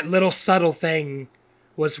that little subtle thing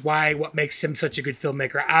was what makes him such a good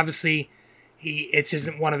filmmaker. Obviously, it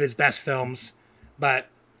isn't one of his best films, but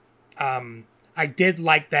I did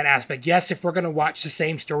like that aspect. Yes, if we're gonna watch the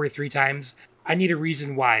same story 3 times, I need a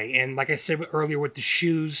reason why. And like I said earlier with the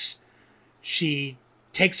shoes, she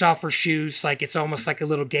takes off her shoes like it's almost like a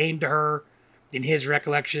little game to her in his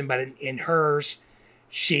recollection, but in hers,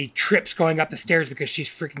 she trips going up the stairs because she's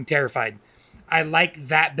freaking terrified. I like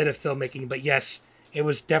that bit of filmmaking, but yes, it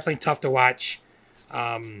was definitely tough to watch.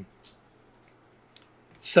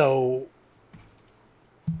 So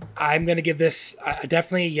I'm going to give this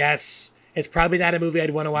definitely a yes. It's probably not a movie I'd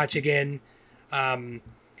want to watch again. I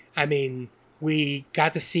mean, we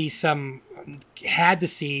got to see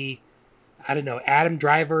I don't know, Adam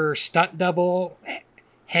Driver stunt double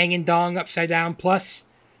hanging dong upside down. Plus,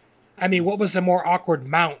 I mean, what was a more awkward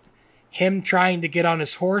mount? Him trying to get on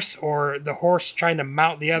his horse or the horse trying to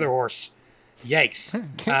mount the other horse?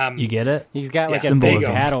 Yikes. You get it? He's got like Yeah, a big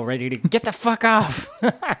symbolism. paddle ready to get the fuck off.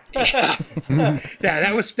 Yeah,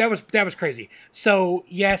 that was crazy. So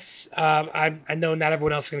yes, I know not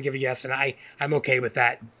everyone else is gonna give a yes, and I'm okay with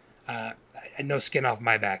that. No skin off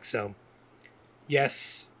my back. So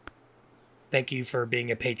yes, thank you for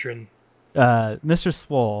being a patron, Mr.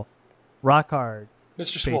 Swole, rock hard.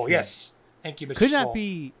 Mr. Swole. Patron. Yes, thank you, Mr. Could Swole. not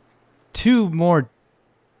be two more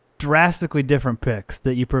drastically different picks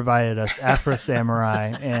that you provided us, Afro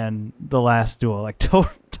Samurai and The Last Duel. Like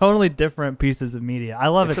totally different pieces of media. I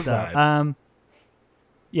love It's it a though. vibe.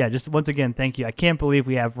 yeah, just once again, thank you. I can't believe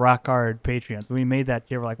we have rock hard Patreons. When we made that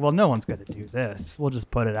tier, we're like, well, no one's going to do this. We'll just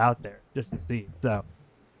put it out there just to see. So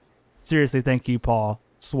seriously, thank you, Paul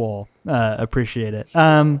Swole. Appreciate it.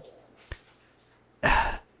 I'm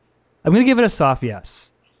going to give it a soft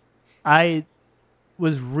yes. I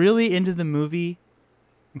was really into the movie.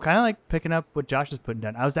 I'm kind of like picking up what Josh is putting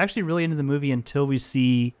down. I was actually really into the movie until we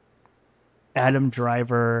see Adam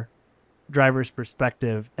Driver's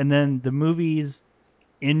perspective. And then the movie's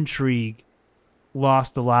intrigue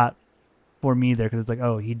lost a lot for me there, because it's like,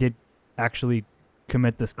 oh, he did actually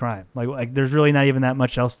commit this crime. Like there's really not even that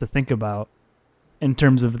much else to think about in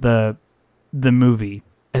terms of the movie.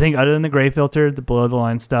 I think other than the gray filter, the below the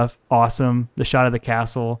line stuff, awesome. The shot of the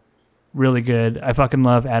castle, really good. I fucking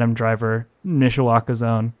love Adam Driver. Mishawaka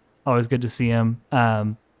Zone, always good to see him.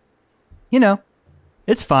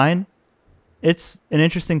 It's fine. It's an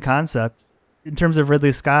interesting concept. In terms of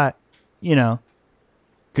Ridley Scott,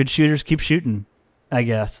 good shooters keep shooting, I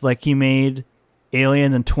guess. Like, he made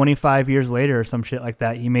Alien, and 25 years later or some shit like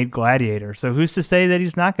that, he made Gladiator. So who's to say that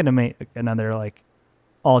he's not going to make another, like,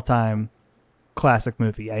 all-time classic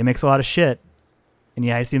movie? Yeah, he makes a lot of shit. And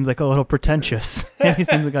yeah, he seems like a little pretentious. He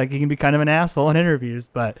seems like he can be kind of an asshole in interviews,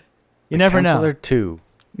 but you never know. Counselor 2.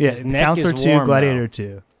 Yeah, His neck Counselor is 2, warm, Gladiator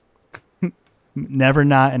 2. Never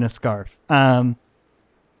not in a scarf.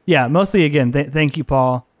 Yeah, mostly, again, thank you,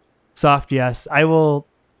 Paul. Soft yes. I will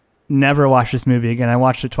never watch this movie again. I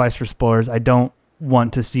watched it twice for spoilers. I don't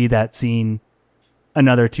want to see that scene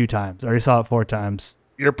another 2 times. I already saw it 4 times.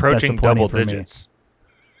 You're approaching That's a plenty double for me. digits.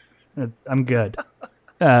 I'm good.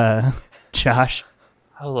 Josh?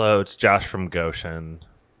 Hello, it's Josh from Goshen.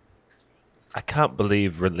 I can't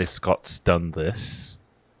believe Ridley Scott's done this.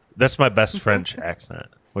 That's my best French accent.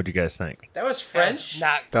 What do you guys think? That was French?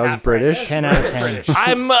 That was British? 10 out of 10.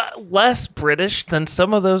 I'm less British than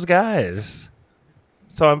some of those guys.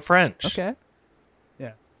 So I'm French. Okay.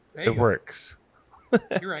 Yeah. It works.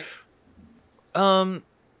 You're right.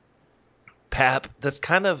 Pap, that's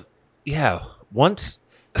kind of, yeah, once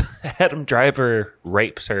Adam Driver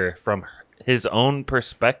rapes her from his own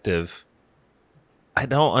perspective, I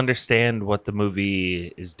don't understand what the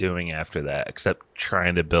movie is doing after that, except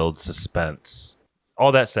trying to build suspense.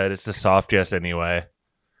 All that said, it's a soft yes anyway.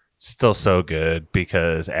 Still so good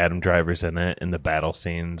because Adam Driver's in it and the battle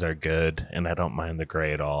scenes are good, and I don't mind the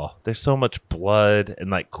gray at all. There's so much blood and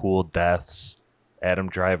like cool deaths. Adam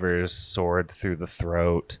Driver's sword through the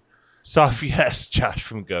throat. Soft yes, Josh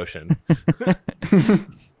from Goshen.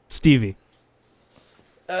 Stevie.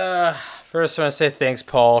 First, I want to say thanks,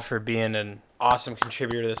 Paul, for being an awesome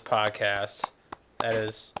contributor to this podcast. That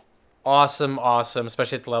is awesome,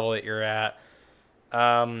 especially at the level that you're at.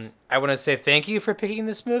 I want to say thank you for picking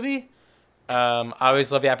this movie. I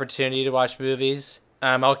always love the opportunity to watch movies.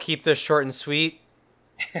 I'll keep this short and sweet.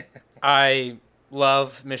 I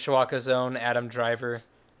love Mishawaka Zone, Adam Driver.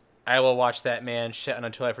 I will watch that man shit on a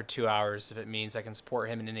toilet for 2 hours if it means I can support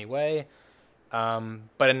him in any way.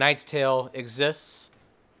 But A Knight's Tale exists,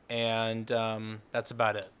 and that's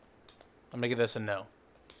about it. I'm going to give this a no.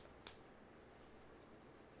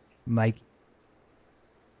 Mike.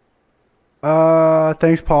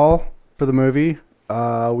 Thanks, Paul, for the movie.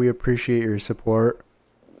 We appreciate your support.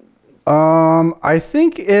 I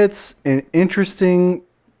think it's an interesting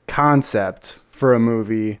concept for a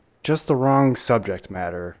movie, just the wrong subject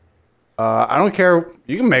matter. I don't care.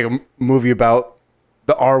 You can make a movie about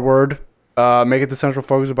the R word, make it the central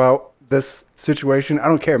focus about this situation. I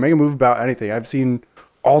don't care. Make a movie about anything. I've seen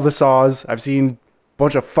all the Saws. I've seen a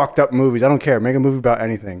bunch of fucked up movies. I don't care. Make a movie about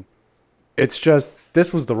anything. It's just,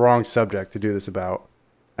 this was the wrong subject to do this about.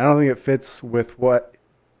 I don't think it fits with what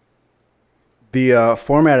the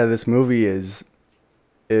format of this movie is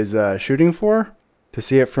shooting for. To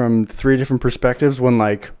see it from 3 different perspectives, when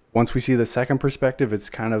like once we see the second perspective, it's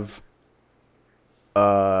kind of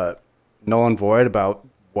null and void about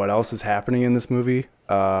what else is happening in this movie.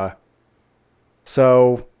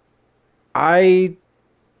 So I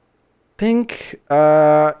think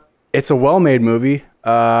it's a well-made movie.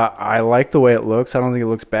 I like the way it looks. I don't think it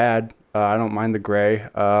looks bad. I don't mind the gray.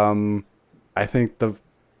 I think the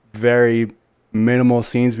very minimal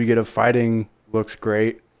scenes we get of fighting looks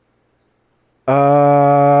great.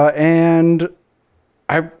 And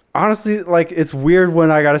I honestly, like, it's weird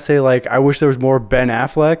when I gotta say, like, I wish there was more Ben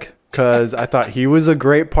Affleck, because I thought he was a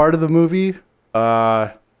great part of the movie.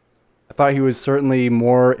 I thought he was certainly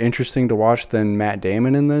more interesting to watch than Matt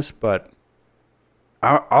Damon in this, but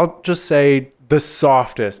I'll just say the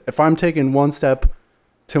softest. If I'm taking one step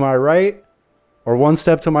to my right or one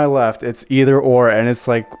step to my left, it's either or, and it's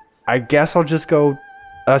like, I guess I'll just go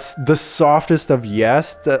the softest of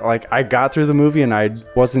yes. That like I got through the movie and I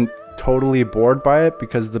wasn't totally bored by it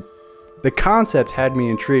because the concept had me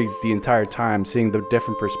intrigued the entire time, seeing the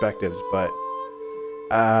different perspectives. But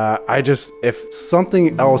if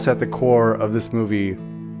something else at the core of this movie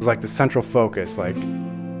was like the central focus, like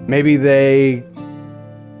maybe they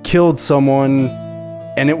killed someone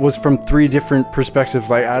and it was from 3 different perspectives,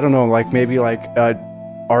 like I don't know, like maybe like a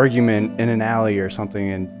argument in an alley or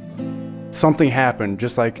something, and something happened,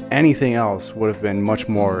 just like anything else would have been much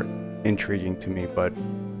more intriguing to me. But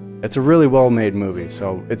it's a really well made movie,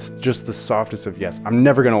 so it's just the softest of yes. I'm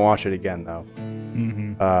never gonna watch it again though.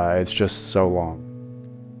 It's just so long,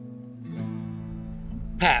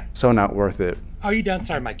 Pap, so not worth it. are you done?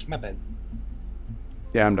 Sorry, Mikey, my bad.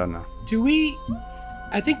 Yeah, I'm done now.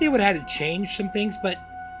 I think they would have had to change some things, but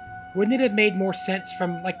wouldn't it have made more sense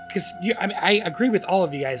from, like, because I agree with all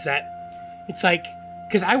of you guys that it's like,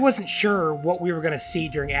 because I wasn't sure what we were going to see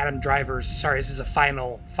during Adam Driver's, sorry, this is a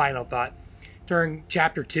final thought, during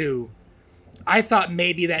chapter 2. I thought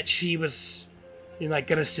maybe that she was, like,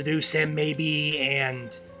 going to seduce him maybe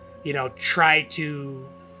and, try to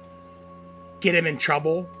get him in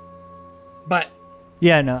trouble. But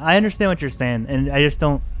Yeah, no, I understand what you're saying, and I just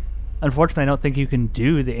don't. Unfortunately, I don't think you can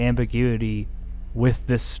do the ambiguity with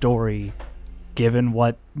this story, given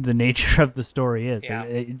what the nature of the story is. Yeah.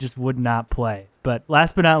 It just would not play. But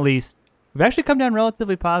last but not least, we've actually come down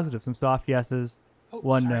relatively positive. Some soft yeses,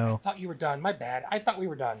 one sorry, no. I thought you were done. My bad. I thought we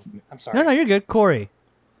were done. I'm sorry. No, you're good, Corey.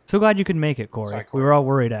 So glad you could make it, Corey. Sorry, We were all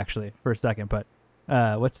worried actually for a second, but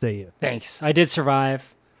what say you? Thanks. I did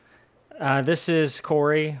survive. This is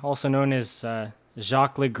Corey, also known as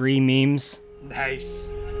Jacques Legree Memes. Nice.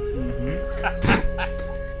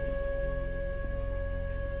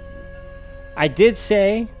 I did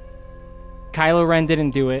say Kylo Ren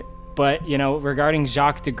didn't do it, but, regarding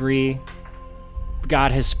Jacques Degree,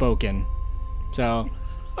 God has spoken. So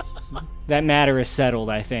that matter is settled,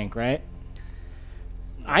 I think, right?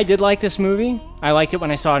 I did like this movie. I liked it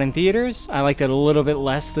when I saw it in theaters. I liked it a little bit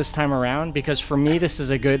less this time around because for me, this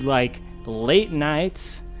is a good, late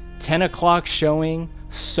nights, 10 o'clock showing,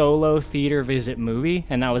 solo theater visit movie,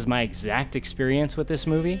 and that was my exact experience with this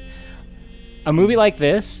movie. A movie like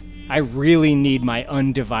this, I really need my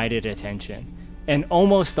undivided attention, and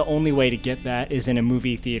almost the only way to get that is in a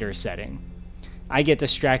movie theater setting. I get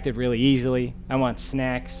distracted really easily. I want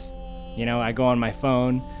snacks. I go on my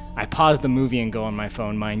phone. I pause the movie and go on my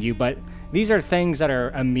phone, mind you, but these are things that are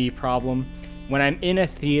a me problem. When I'm in a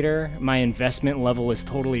theater, my investment level is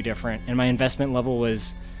totally different, and my investment level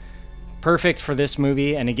was perfect for this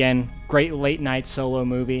movie. And again, great late night solo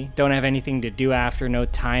movie. Don't have anything to do after, no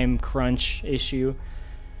time crunch issue.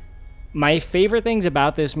 My favorite things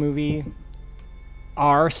about this movie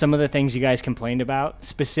are some of the things you guys complained about,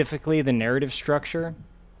 specifically the narrative structure.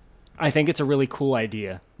 I think it's a really cool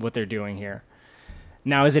idea, what they're doing here.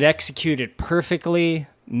 Now, is it executed perfectly?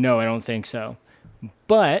 No, I don't think so.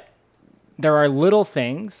 But there are little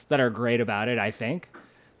things that are great about it, I think.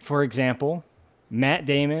 For example, Matt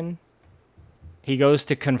Damon, he goes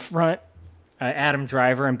to confront Adam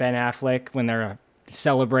Driver and Ben Affleck when they're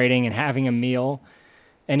celebrating and having a meal.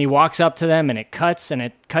 And he walks up to them and it cuts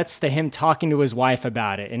to him talking to his wife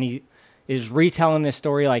about it. And he is retelling this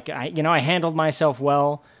story like, I handled myself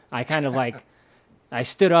well. I kind of I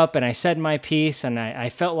stood up and I said my piece and I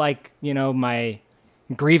felt like, my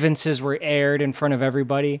grievances were aired in front of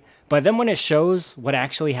everybody. But then when it shows what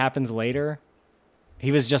actually happens later,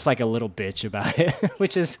 he was just like a little bitch about it,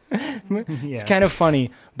 which is it's kind of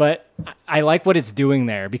funny. But I like what it's doing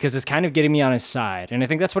there because it's kind of getting me on his side. And I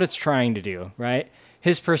think that's what it's trying to do, right?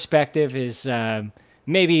 His perspective is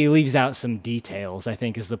maybe he leaves out some details, I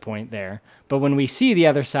think is the point there. But when we see the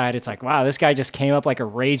other side, it's like, wow, this guy just came up like a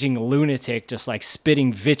raging lunatic, just like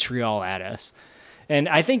spitting vitriol at us. And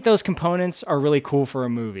I think those components are really cool for a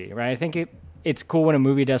movie, right? I think it's cool when a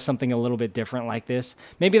movie does something a little bit different like this.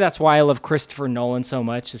 Maybe that's why I love Christopher Nolan so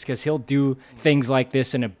much, is because he'll do things like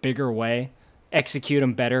this in a bigger way, execute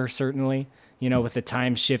them better, certainly, with the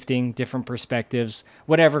time shifting, different perspectives,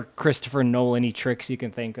 whatever Christopher Nolan-y tricks you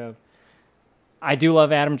can think of. I do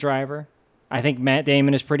love Adam Driver. I think Matt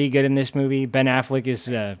Damon is pretty good in this movie. Ben Affleck is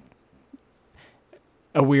a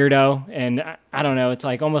weirdo, and I don't know, it's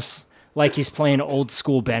like almost like he's playing old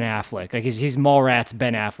school Ben Affleck. Like he's Mallrats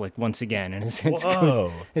Ben Affleck once again, and it's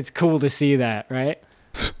cool. It's cool to see that, right?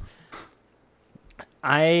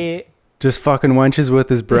 I just fucking wenches with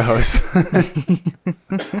his bros,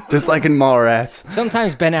 just like in Mallrats.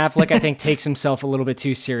 Sometimes Ben Affleck, I think, takes himself a little bit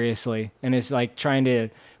too seriously and is like trying to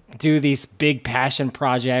do these big passion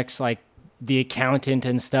projects like The Accountant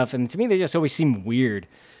and stuff, and to me they just always seem weird,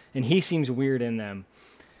 and he seems weird in them.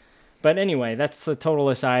 But anyway, that's a total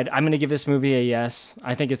aside. I'm gonna give this movie a yes.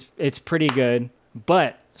 I think it's pretty good.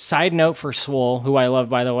 But side note for Swole, who I love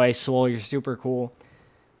by the way, Swole, you're super cool.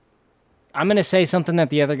 I'm gonna say something that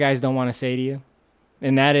the other guys don't want to say to you,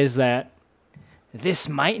 and that is that this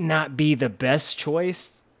might not be the best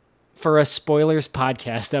choice for a spoilers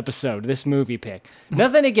podcast episode. This movie pick.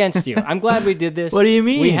 Nothing against you. I'm glad we did this. What do you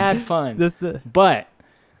mean? We had fun. But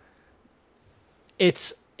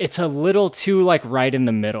it's a little too like right in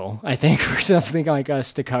the middle, I think, for something like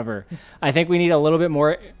us to cover. I think we need a little bit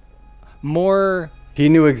more. He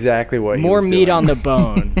knew exactly what he more was meat doing. on the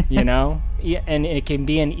bone, you know? Yeah, and it can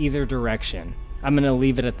be in either direction. I'm going to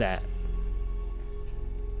leave it at that.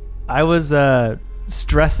 I was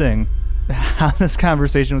stressing how this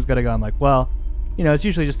conversation was going to go. I'm like, well, you know, it's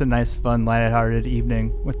usually just a nice, fun, lighthearted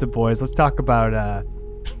evening with the boys. Let's talk about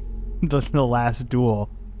the last duel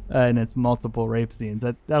and its multiple rape scenes.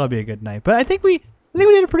 That'll be a good night. But I think we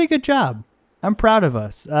did a pretty good job. I'm proud of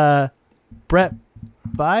us. Brett,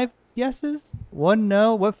 5 yeses, 1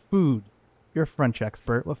 no. What food? You're a French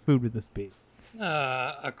expert. What food would this be?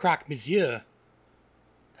 A croque monsieur.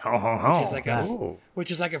 Which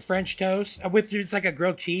is like a French toast with it's like a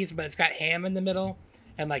grilled cheese, but it's got ham in the middle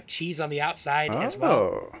and like cheese on the outside as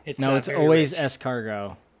well. It's always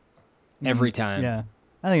escargot every time. Yeah,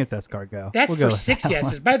 I think it's escargot. That's We'll for go 6 with that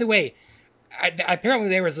yeses. one. By the way, apparently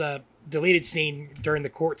there was a deleted scene during the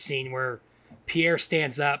court scene where Pierre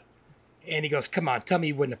stands up and he goes, "Come on, tell me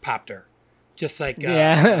you wouldn't have popped her," just like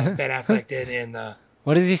Ben Affleck did in.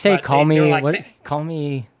 What does he say? Call me. Call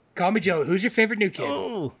me. Call me Joe. Who's your favorite new kid?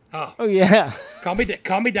 Oh yeah. Call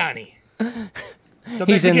me Donnie.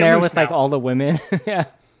 He's in there with like all the women. Yeah.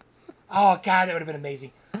 Oh God, that would have been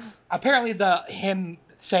amazing. Apparently, him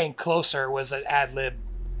saying "closer" was an ad lib,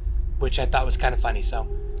 which I thought was kind of funny. So,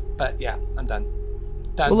 but yeah, I'm done.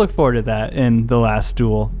 We'll look forward to that in the last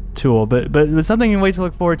duel tool, but it's something you wait to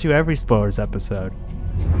look forward to every spoilers episode.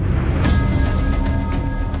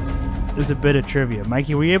 There's a bit of trivia.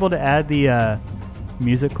 Mikey, were you able to add the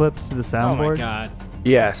music clips to the soundboard? Oh my God.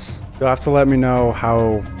 Yes. You'll have to let me know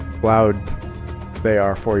how loud they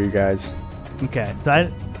are for you guys. Okay.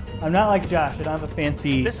 So I'm not like Josh. I don't have a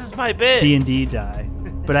fancy This is my bit. D&D die.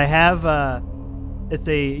 But I have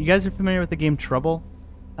you guys are familiar with the game Trouble?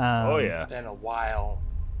 Oh yeah. Been a while.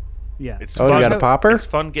 Yeah. It's you got a popper? It's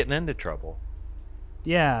fun getting into trouble.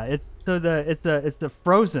 Yeah, it's the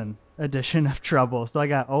Frozen edition of Trouble. So I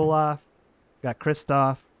got Olaf, got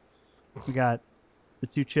Kristoff, we got the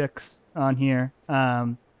 2 chicks on here,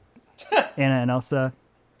 Anna and Elsa.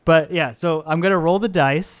 But yeah, so I'm gonna roll the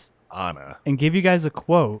dice, Anna, and give you guys a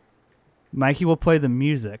quote. Mikey will play the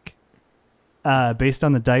music, based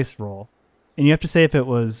on the dice roll, and you have to say if it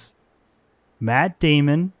was Matt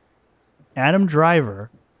Damon, Adam Driver,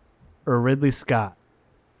 or Ridley Scott.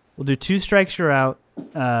 We'll do 2 strikes, you're out.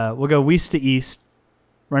 We'll go west to east.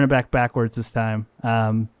 Run it backwards this time.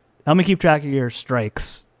 Help me keep track of your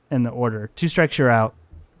strikes in the order. 2 strikes, you're out.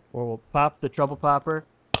 Or we'll pop the trouble popper.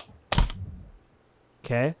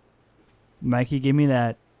 Okay. Mikey, give me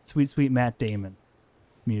that sweet, sweet Matt Damon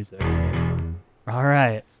music. All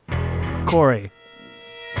right. Corey.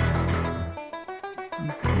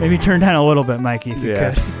 Maybe turn down a little bit, Mikey, if you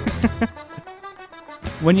could.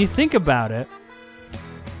 When you think about it,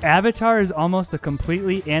 Avatar is almost a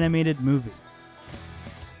completely animated movie.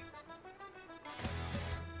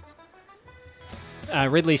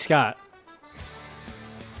 Ridley Scott.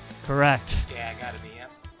 Correct. Yeah, gotta be.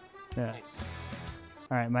 Yeah. Nice.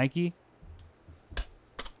 All right, Mikey.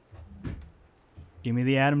 Give me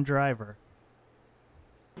the Adam Driver.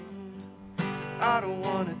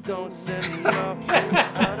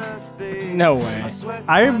 No way.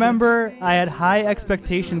 I remember I had high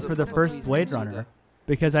expectations for the first Blade Runner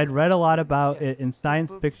because I'd read a lot about it in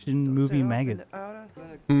science fiction movie magazine.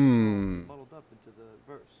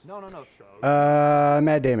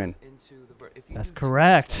 Matt Damon. That's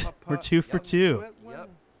correct. We're 2 for 2.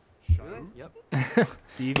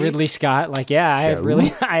 Ridley Scott, like, yeah, I have really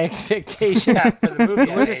high expectations. For the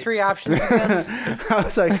movie, What are the 3 options again? I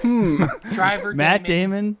was like, Driver, Matt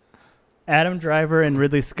Damon, Adam Driver, and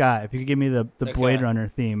Ridley Scott. If you could give me the Okay. Blade Runner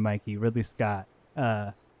theme, Mikey. Ridley Scott.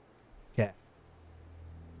 Okay.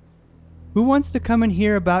 Who wants to come and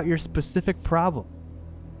hear about your specific problem?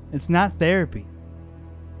 It's not therapy.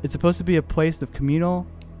 It's supposed to be a place of communal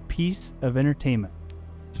piece of entertainment.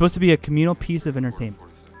 It's supposed to be a communal piece of entertainment.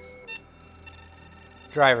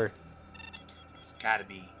 Driver. It's gotta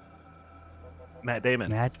be. Matt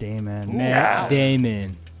Damon. Matt Damon. Matt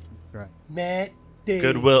Damon. Right. Matt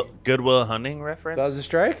Damon. Goodwill Hunting reference. That was a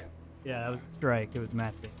strike? Yeah, that was a strike. It was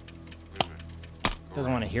Matt Damon.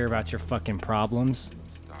 Doesn't want to hear about your fucking problems.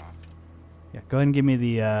 Yeah, go ahead and give me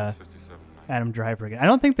the Adam Driver again. I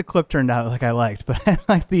don't think the clip turned out like I liked, but I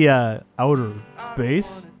like the outer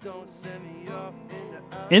space.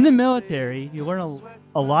 In the military, you learn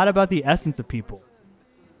a lot about the essence of people.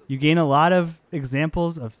 You gain a lot of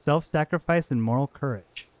examples of self-sacrifice and moral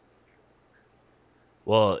courage.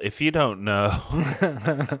 Well, if you don't know,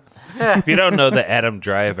 that Adam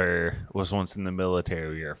Driver was once in the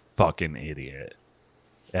military, you're a fucking idiot.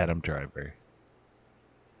 Adam Driver.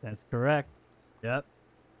 That's correct. Yep.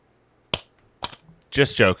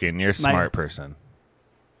 Just joking. You're a Mike- smart person.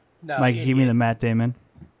 No, Mike, idiot. give me the Matt Damon.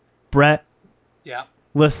 Brett, Yeah.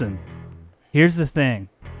 listen. Here's the thing.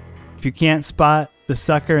 If you can't spot the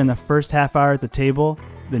sucker in the first half hour at the table,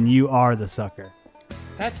 then you are the sucker.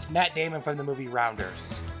 That's Matt Damon from the movie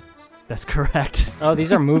Rounders. That's correct. Oh,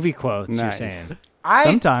 these are movie quotes. You're Nice. saying?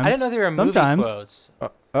 Sometimes. I didn't know they were movie Sometimes. quotes.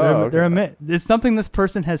 They're it's something this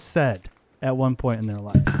person has said at one point in their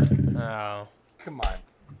life. Oh. Come on.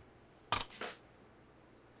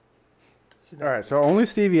 All right, so only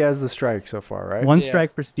Stevie has the strike so far, right? One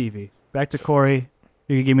strike for Stevie. Back to Corey.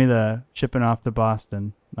 You can give me the shipping off to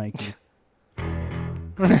Boston, Mikey.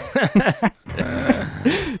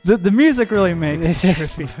 the music really makes This it is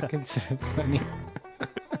trippy. fucking so funny.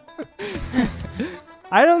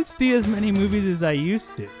 I don't see as many movies as I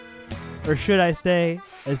used to. Or should I say,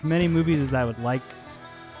 as many movies as I would like.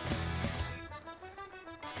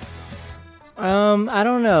 I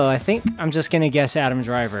don't know. I think I'm just gonna guess Adam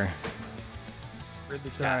Driver. Ridley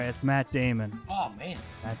Scott. Sorry, it's Matt Damon. Oh, man.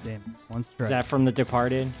 Matt Damon. One strike. Is that from The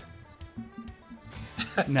Departed?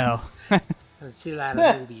 No. I've seen a lot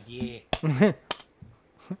of movies, yeah.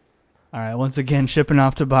 All right, once again, shipping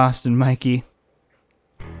off to Boston, Mikey.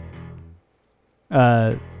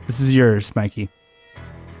 This is yours, Mikey.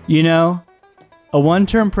 You know, a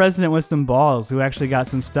one-term president with some balls who actually got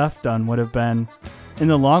some stuff done would have been, in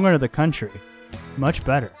the long run of the country, much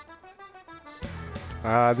better.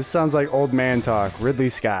 This sounds like old man talk. Ridley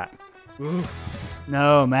Scott.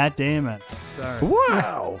 No, Matt Damon. Sorry.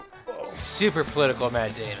 Wow. Super political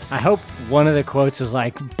Matt Damon. I hope one of the quotes is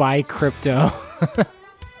like, buy crypto.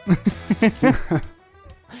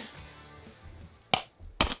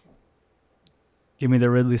 Give me the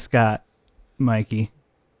Ridley Scott, Mikey.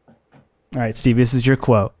 All right, Steve, this is your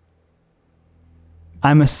quote.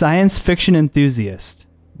 I'm a science fiction enthusiast,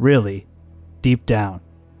 really, deep down.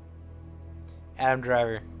 Adam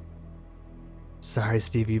Driver. Sorry,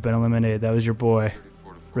 Steve, you've been eliminated. That was your boy,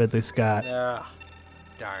 Ridley Scott. Ugh.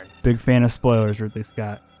 Darn. Big fan of spoilers, Ridley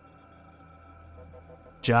Scott.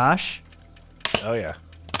 Josh? Oh, yeah.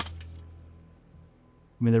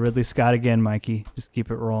 Give me the Ridley Scott again, Mikey. Just keep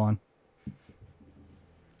it rolling.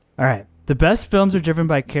 All right. The best films are driven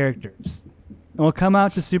by characters. And we'll come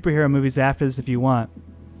out to superhero movies after this if you want.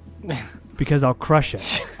 Because I'll crush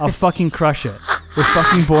it. I'll fucking crush it. They're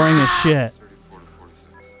fucking boring as shit.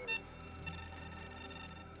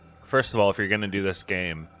 First of all, if you're going to do this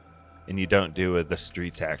game and you don't do it the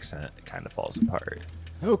streets accent, it kind of falls apart.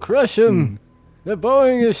 Oh, crush him. The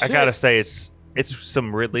Boeing is shit. I got to say, it's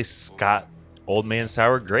some Ridley Scott Old Man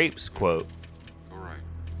Sour Grapes quote.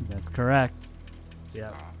 That's correct.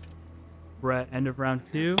 Yeah. We're at end of round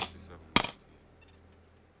 2.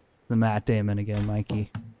 The Matt Damon again, Mikey.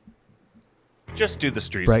 Just do the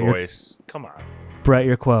streets Brett, your- voice. Come on. Brett,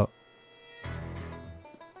 your quote.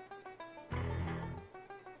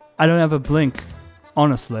 I don't have a blink,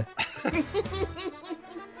 honestly.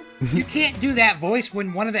 You can't do that voice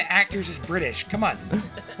when one of the actors is British. Come on.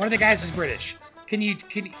 One of the guys is British. Can you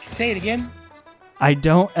say it again? I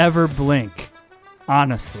don't ever blink,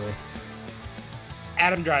 honestly.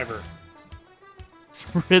 Adam Driver. It's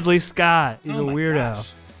Ridley Scott. He's Oh a my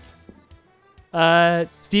weirdo. gosh.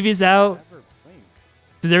 Stevie's out.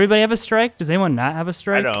 Does everybody have a strike? Does anyone not have a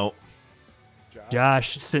strike? I don't.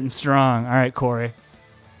 Josh, sitting strong. All right, Corey.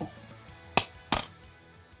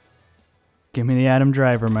 Give me the Adam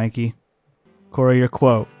Driver, Mikey. Corey, your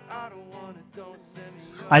quote.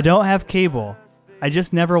 I don't have cable. I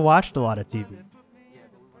just never watched a lot of TV.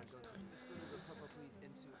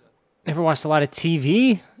 Never watched a lot of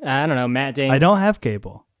TV? I don't know, Matt Damon. I don't have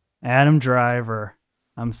cable. Adam Driver.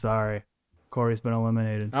 I'm sorry. Corey's been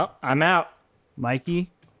eliminated. Oh, I'm out.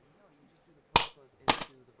 Mikey?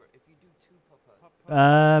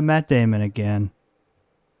 Matt Damon again.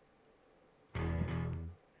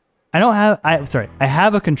 I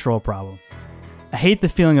have a control problem. I hate the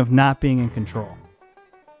feeling of not being in control.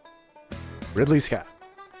 Ridley Scott.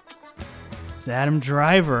 It's Adam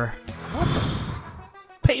Driver.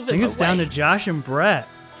 I think it's down to Josh and Brett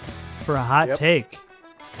for a hot take.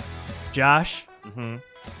 Josh? Mm-hmm.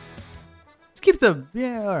 Let's keep the...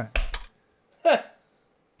 Yeah, all right.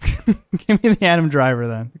 Give me the Adam Driver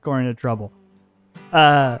then, according to Trouble.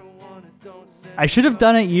 I should have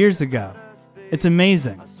done it years ago. It's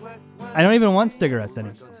amazing. I don't even want cigarettes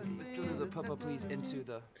anymore.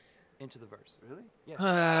 Into the verse. Really?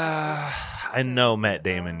 I know Matt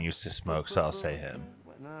Damon used to smoke, so I'll say him.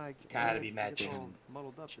 Gotta be Matt Damon.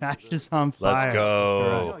 Josh is on fire. Let's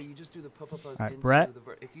go. All right, Brett.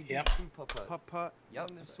 Yep.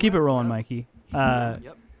 Keep it rolling, Mikey.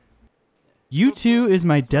 U2 is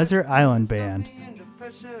my desert island band.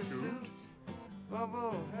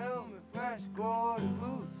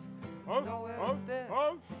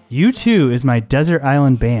 U2 is my desert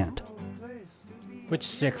island band. Which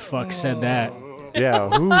sick fuck said that? Yeah,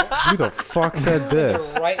 who the fuck said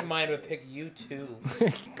this? Right mind would pick you too.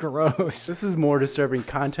 Gross. This is more disturbing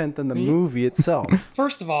content than the movie itself.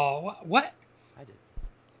 First of all, what? I did.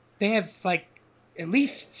 They have like at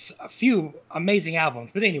least a few amazing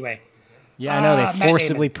albums, but anyway. Yeah, I know they Matt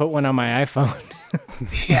forcibly Damon. put one on my iPhone.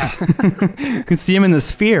 Yeah. You can see him in the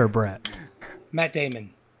sphere, Brett. Matt Damon.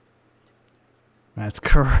 That's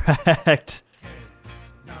correct.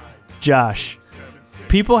 Josh.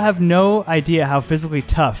 People have no idea how physically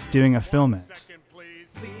tough doing a film is.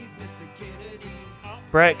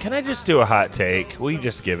 Brett, can I just do a hot take? Will you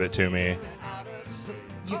just give it to me?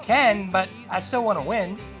 You can, but I still want to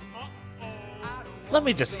win. Let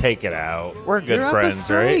me just take it out. We're good You're up a friends,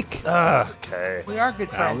 right? streak. Okay. We are good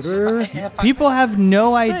friends. Louder. And if I- People have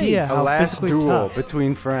no idea A how last physically duel tough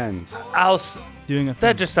between friends. doing a film.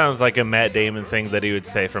 That just sounds like a Matt Damon thing that he would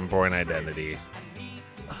say from Born Identity.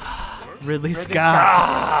 Ridley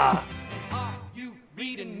Scott.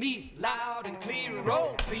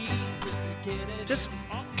 Just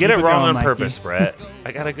get Keep it it wrong going, on Mikey. purpose, Brett.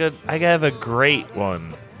 I have a great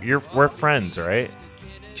one. We're friends, right?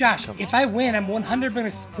 Josh, if I win, I'm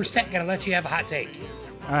 100% gonna let you have a hot take.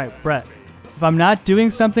 All right, Brett. If I'm not doing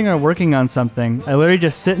something or working on something, I literally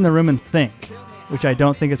just sit in the room and think, which I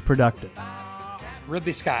don't think is productive.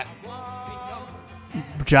 Ridley Scott.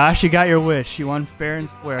 Josh, you got your wish. You won fair and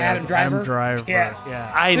square. Adam Driver? Adam Driver.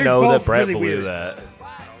 Yeah. I They're know that both Brett really blew weird. that.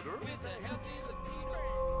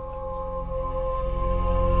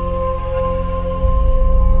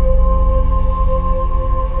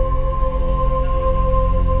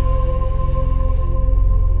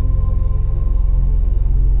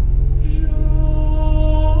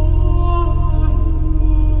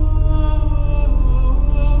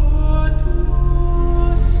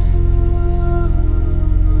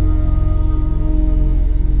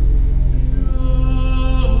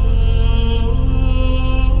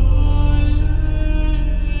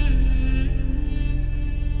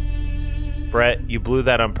 Brett, you blew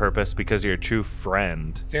that on purpose because you're a true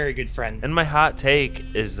friend. Very good friend. And my hot take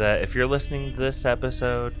is that if you're listening to this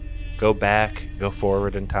episode, go back, go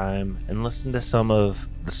forward in time, and listen to some of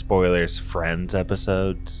the Spoilers Friends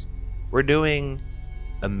episodes. We're doing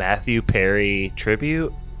a Matthew Perry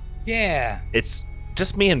tribute. Yeah. It's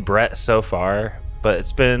just me and Brett so far, but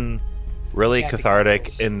it's been really Kathy cathartic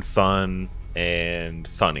Coles. and fun and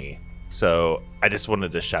funny. So I just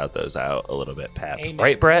wanted to shout those out a little bit, Pap. Amen.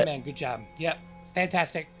 Right, Brett? Amen. Good job. Yep.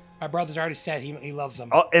 Fantastic. My brother's already said he loves them.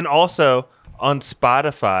 Oh, and also on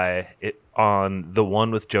Spotify, on the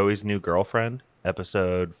one with Joey's new girlfriend,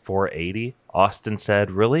 episode 480, Austin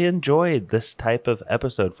said, really enjoyed this type of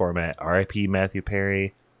episode format. R.I.P. Matthew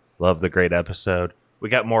Perry. Love the great episode. We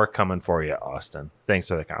got more coming for you, Austin. Thanks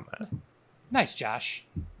for the comment. Nice, Josh.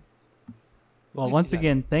 Well, Nicely once done.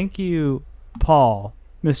 again, thank you, Paul,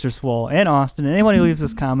 Mr. Swole, and Austin, and anyone who leaves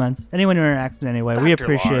us comments, anyone who interacts in any way. We Dr.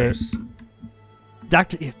 appreciate Lars.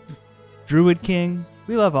 Dr. Druid King.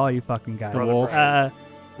 We love all you fucking guys. The Wolf.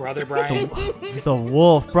 Brother Brian. The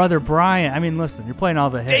Wolf, Brother Brian. I mean, listen, you're playing all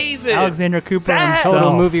the hits. David! Alexander Cooper Zach! himself.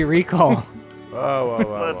 Total Movie Recall.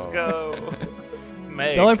 Whoa. Let's go.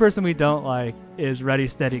 Meg. The only person we don't like is Ready,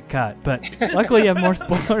 Steady, Cut. But luckily, you have more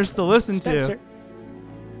spoilers to listen Spencer. to.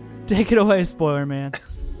 Take it away, spoiler man.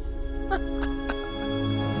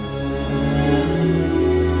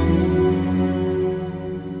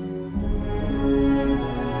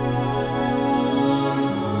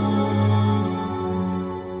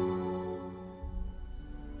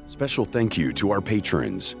 Special thank you to our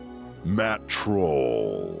patrons. Matt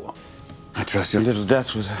Troll. I trust your little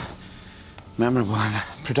death was a memorable and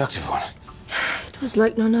productive one. It was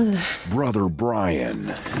like none other. Brother Brian.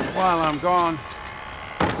 While I'm gone,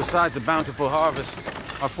 besides a bountiful harvest,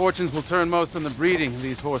 our fortunes will turn most on the breeding of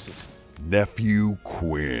these horses. Nephew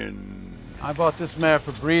Quinn. I bought this mare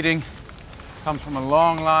for breeding. Comes from a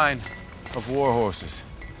long line of war horses.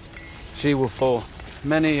 She will foal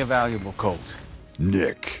many a valuable colt.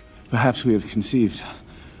 Nick. Perhaps we have conceived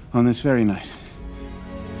on this very night.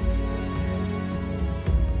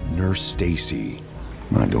 Nurse Stacy.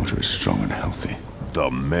 My daughter is strong and healthy.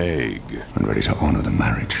 The Meg. And ready to honor the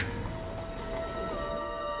marriage.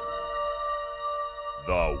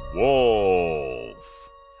 The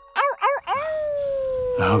Wolf.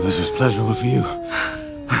 I hope this is pleasurable for you.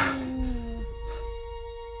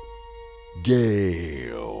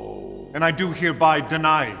 Gale. And I do hereby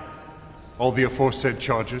deny all the aforesaid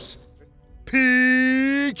charges.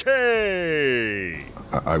 PK.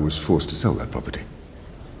 I was forced to sell that property.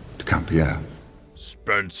 To Count Pierre.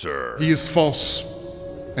 Spencer. He is false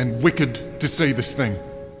and wicked to say this thing.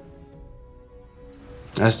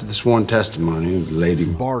 As to the sworn testimony of Lady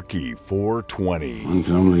Barky 420. One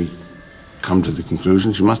can only come to the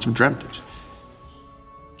conclusion she must have dreamt it.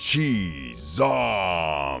 Cheese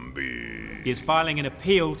Zombie. He is filing an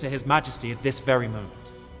appeal to His Majesty at this very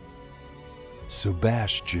moment.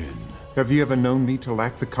 Sebastian. Have you ever known me to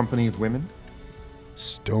lack the company of women?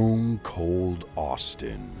 Stone Cold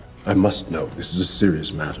Austin. I must know. This is a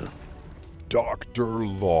serious matter. Dr.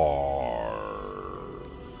 Lars.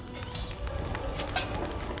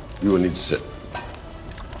 You will need to sit.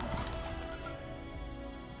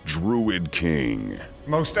 Druid King.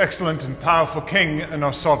 Most excellent and powerful king and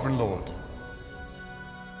our sovereign lord.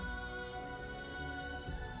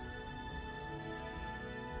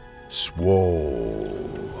 Swole.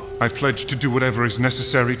 I pledge to do whatever is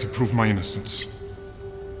necessary to prove my innocence.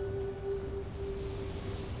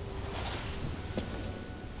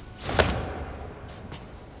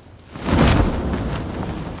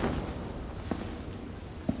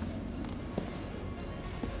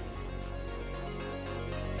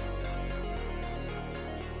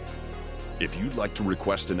 If you'd like to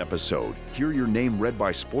request an episode, hear your name read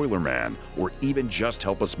by Spoiler Man, or even just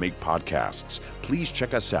help us make podcasts, please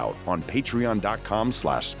check us out on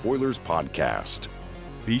patreon.com/spoilerspodcast.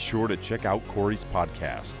 Be sure to check out Corey's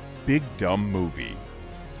podcast, Big Dumb Movie.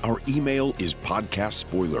 Our email is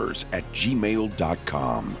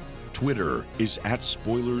podcastspoilers@gmail.com. Twitter is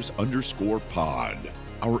 @spoilers_pod.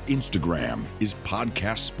 Our Instagram is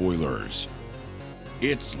Podcast Spoilers.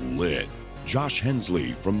 It's lit. Josh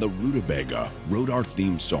Hensley from the Rutabaga wrote our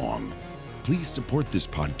theme song. Please support this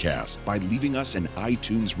podcast by leaving us an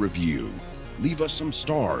iTunes review. Leave us some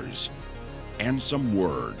stars and some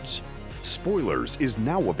words. Spoilers is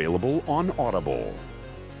now available on Audible.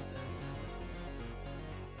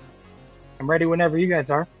 I'm ready whenever you guys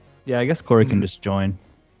are. Yeah, I guess Corey can just join.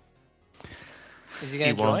 Is he He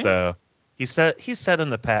gonna won't join? though. He said in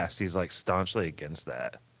the past he's like staunchly against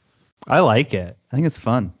that. I like it. I think it's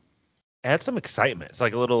fun. Add some excitement. It's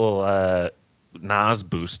like a little Nas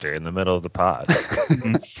booster in the middle of the pod.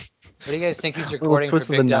 What do you guys think he's recording for twist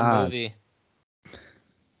of Big the Dumb Nas. Movie?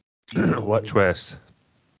 What twist?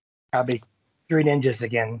 Probably Three Ninjas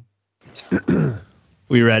again.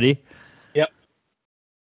 We ready? Yep.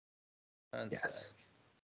 Yes.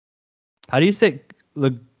 How do you say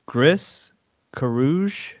Legris?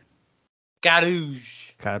 Carouge?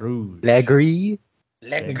 Garouge. Carouge. Legris.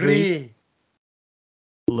 Legris.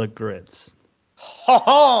 Legrits. Ho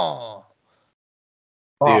ho!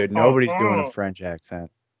 Dude, nobody's doing a French accent.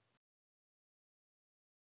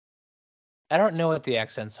 I don't know what the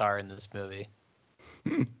accents are in this movie.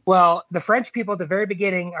 Well, the French people at the very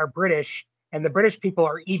beginning are British, and the British people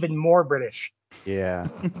are even more British. Yeah.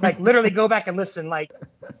 Like literally, go back and listen. Like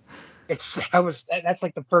that's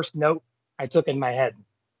like the first note I took in my head.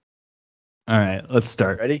 All right, let's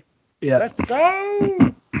start. Ready? Yeah. Let's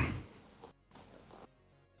go.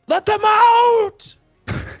 Let them out!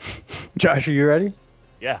 Josh, are you ready?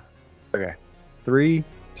 Yeah. Okay. 3,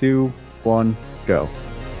 2, 1, go.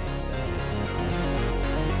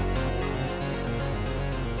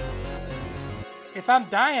 If I'm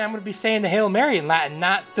dying, I'm going to be saying the Hail Mary in Latin,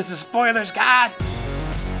 not this is spoilers, God.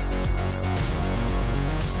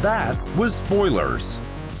 That was Spoilers.